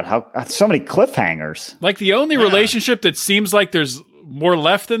God. How so many cliffhangers. Like the only relationship that seems like there's more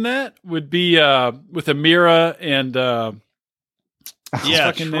left than that would be with Amira and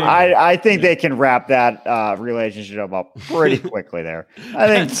I think they can wrap that relationship up pretty quickly there. I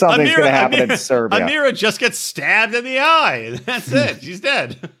think something's going to happen in Serbia. Amira just gets stabbed in the eye, and that's it. She's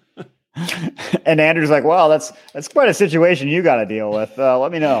dead. And Andrew's like, "Well, that's quite a situation you got to deal with. Let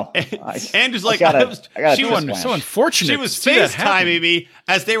me know." Andrew's like, she was so unfortunate. She was FaceTiming me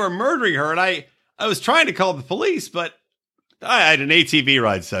as they were murdering her, and I was trying to call the police, but I had an ATV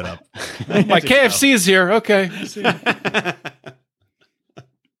ride set up. My KFC is here. Okay.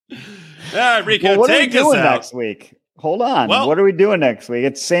 All right, Rico, well, what are we take us doing out next week? Hold on. What are we doing next week?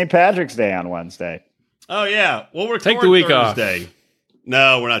 It's St. Patrick's Day on Wednesday. Oh, yeah. We'll record Take the week Thursday. Off.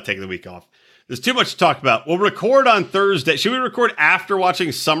 No, we're not taking the week off. There's too much to talk about. We'll record on Thursday. Should we record after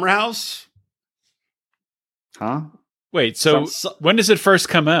watching Summer House? Huh? Wait, so when does it first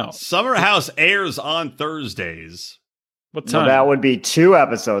come out? Summer House airs on Thursdays. What time? Well, that would be 2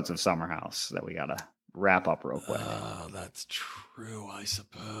 episodes of Summer House that we got to wrap up real quick. Oh, that's true, I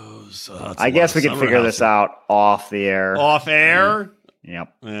suppose. I guess we can figure this out off the air. Off air?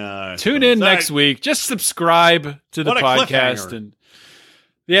 Yep. Tune in next week. Just subscribe to the podcast and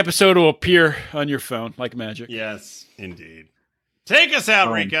The episode will appear on your phone like magic. Yes, indeed. Take us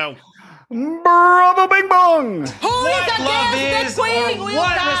out, Rico. Bravo, bing bong. Who is against the queen will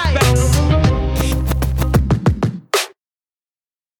die.